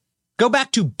 right? Go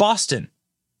back to Boston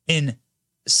in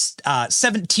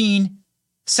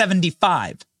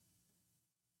 1775.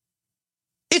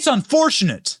 It's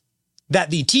unfortunate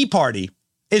that the Tea Party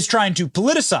is trying to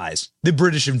politicize the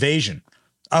British invasion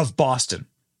of Boston.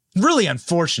 Really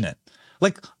unfortunate.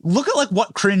 Like, look at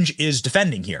what Cringe is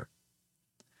defending here.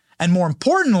 And more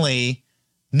importantly,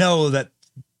 know that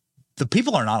the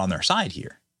people are not on their side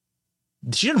here.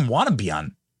 She didn't want to be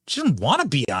on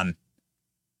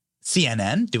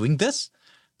CNN doing this.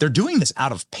 They're doing this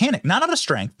out of panic, not out of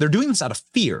strength. They're doing this out of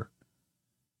fear.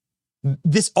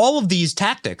 All of these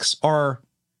tactics are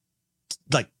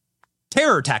like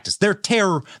terror tactics. They're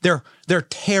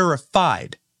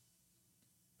terrified.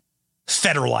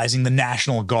 Federalizing the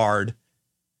National Guard.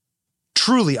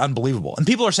 Truly unbelievable. And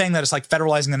people are saying that it's like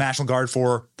federalizing the National Guard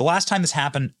for the last time this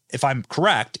happened, if I'm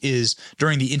correct, is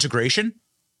during the integration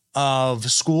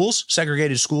of schools,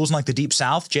 segregated schools in like the Deep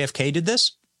South. JFK did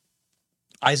this.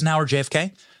 Eisenhower,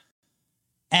 JFK.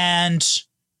 And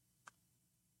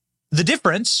the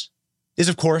difference is,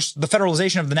 of course, the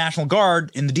federalization of the National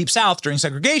Guard in the Deep South during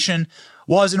segregation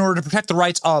was in order to protect the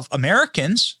rights of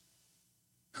Americans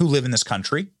who live in this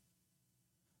country.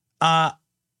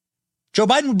 Joe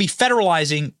Biden would be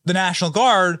federalizing the National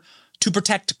Guard to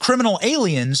protect criminal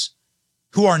aliens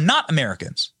who are not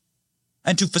Americans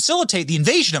and to facilitate the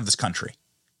invasion of this country.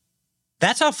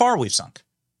 That's how far we've sunk.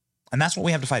 And that's what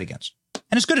we have to fight against.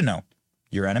 And it's good to know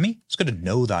your enemy. It's good to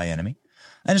know thy enemy.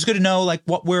 And it's good to know like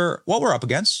what we're up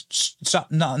against. It's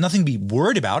nothing to be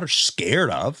worried about or scared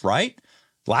of, right?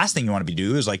 The last thing you want to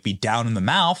do is like be down in the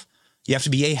mouth. You have to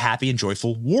be a happy and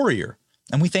joyful warrior.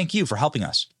 And we thank you for helping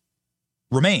us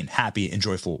remain happy and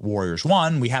joyful warriors.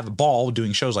 One, we have a ball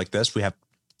doing shows like this. We have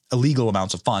illegal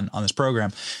amounts of fun on this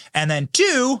program. And then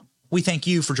two, we thank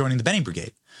you for joining the Benny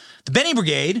Brigade. The Benny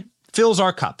Brigade fills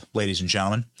our cup, ladies and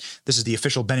gentlemen. This is the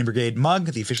official Benny Brigade mug,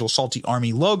 the official Salty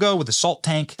Army logo with the salt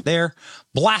tank there,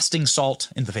 blasting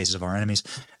salt in the faces of our enemies.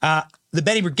 The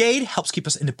Benny Brigade helps keep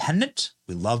us independent.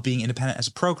 We love being independent as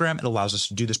a program. It allows us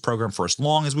to do this program for as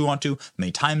long as we want to,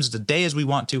 many times a day as we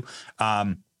want to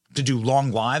do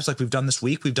long lives like we've done this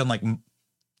week. We've done like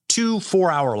 2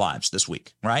 4-hour lives this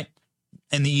week, right?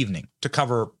 In the evening to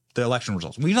cover the election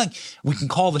results. We can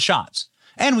call the shots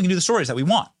and we can do the stories that we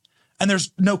want. And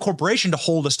there's no corporation to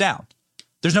hold us down.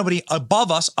 There's nobody above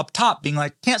us up top being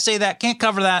like, can't say that, can't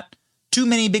cover that. Too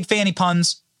many big fanny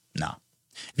puns. No.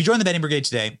 If you join the Benny Brigade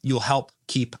today, you'll help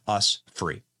keep us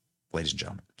free, ladies and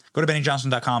gentlemen. Go to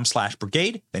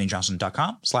BennyJohnson.com/brigade,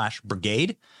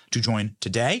 BennyJohnson.com/brigade to join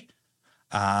today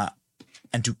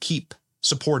and to keep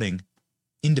supporting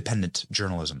independent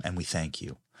journalism. And we thank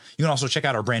you. You can also check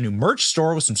out our brand new merch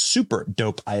store with some super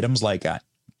dope items like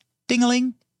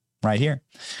ding-a-ling right here.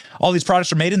 All these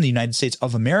products are made in the United States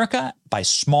of America by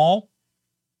small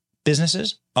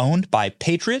businesses owned by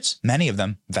patriots, many of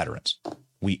them veterans.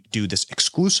 We do this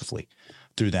exclusively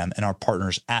through them and our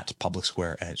partners at Public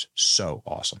Square, and it's so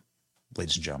awesome.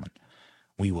 Ladies and gentlemen,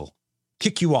 we will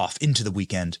kick you off into the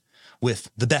weekend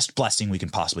with the best blessing we can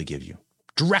possibly give you,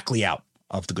 directly out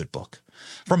of the good book.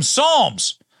 From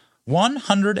Psalms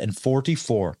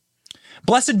 144.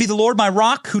 Blessed be the Lord, my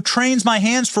rock, who trains my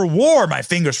hands for war, my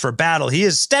fingers for battle. He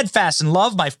is steadfast in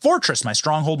love, my fortress, my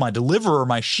stronghold, my deliverer,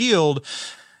 my shield,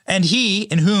 and he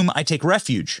in whom I take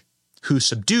refuge, who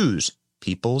subdues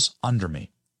peoples under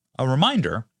me. A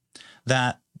reminder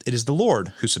that it is the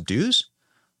Lord who subdues,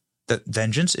 that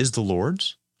vengeance is the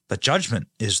Lord's, that judgment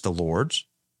is the Lord's.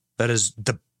 That is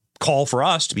the call for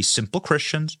us to be simple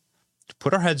Christians, to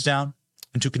put our heads down,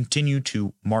 and to continue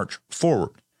to march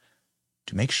forward,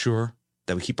 to make sure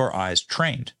that we keep our eyes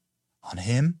trained on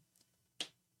him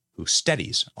who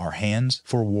steadies our hands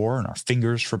for war and our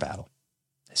fingers for battle.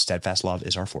 His steadfast love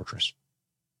is our fortress.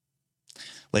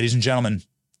 Ladies and gentlemen,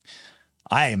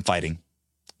 I am fighting.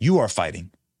 You are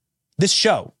fighting. This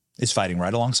show is fighting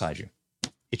right alongside you.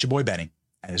 It's your boy Benny,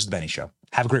 and this is The Benny Show.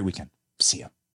 Have a great weekend. See ya.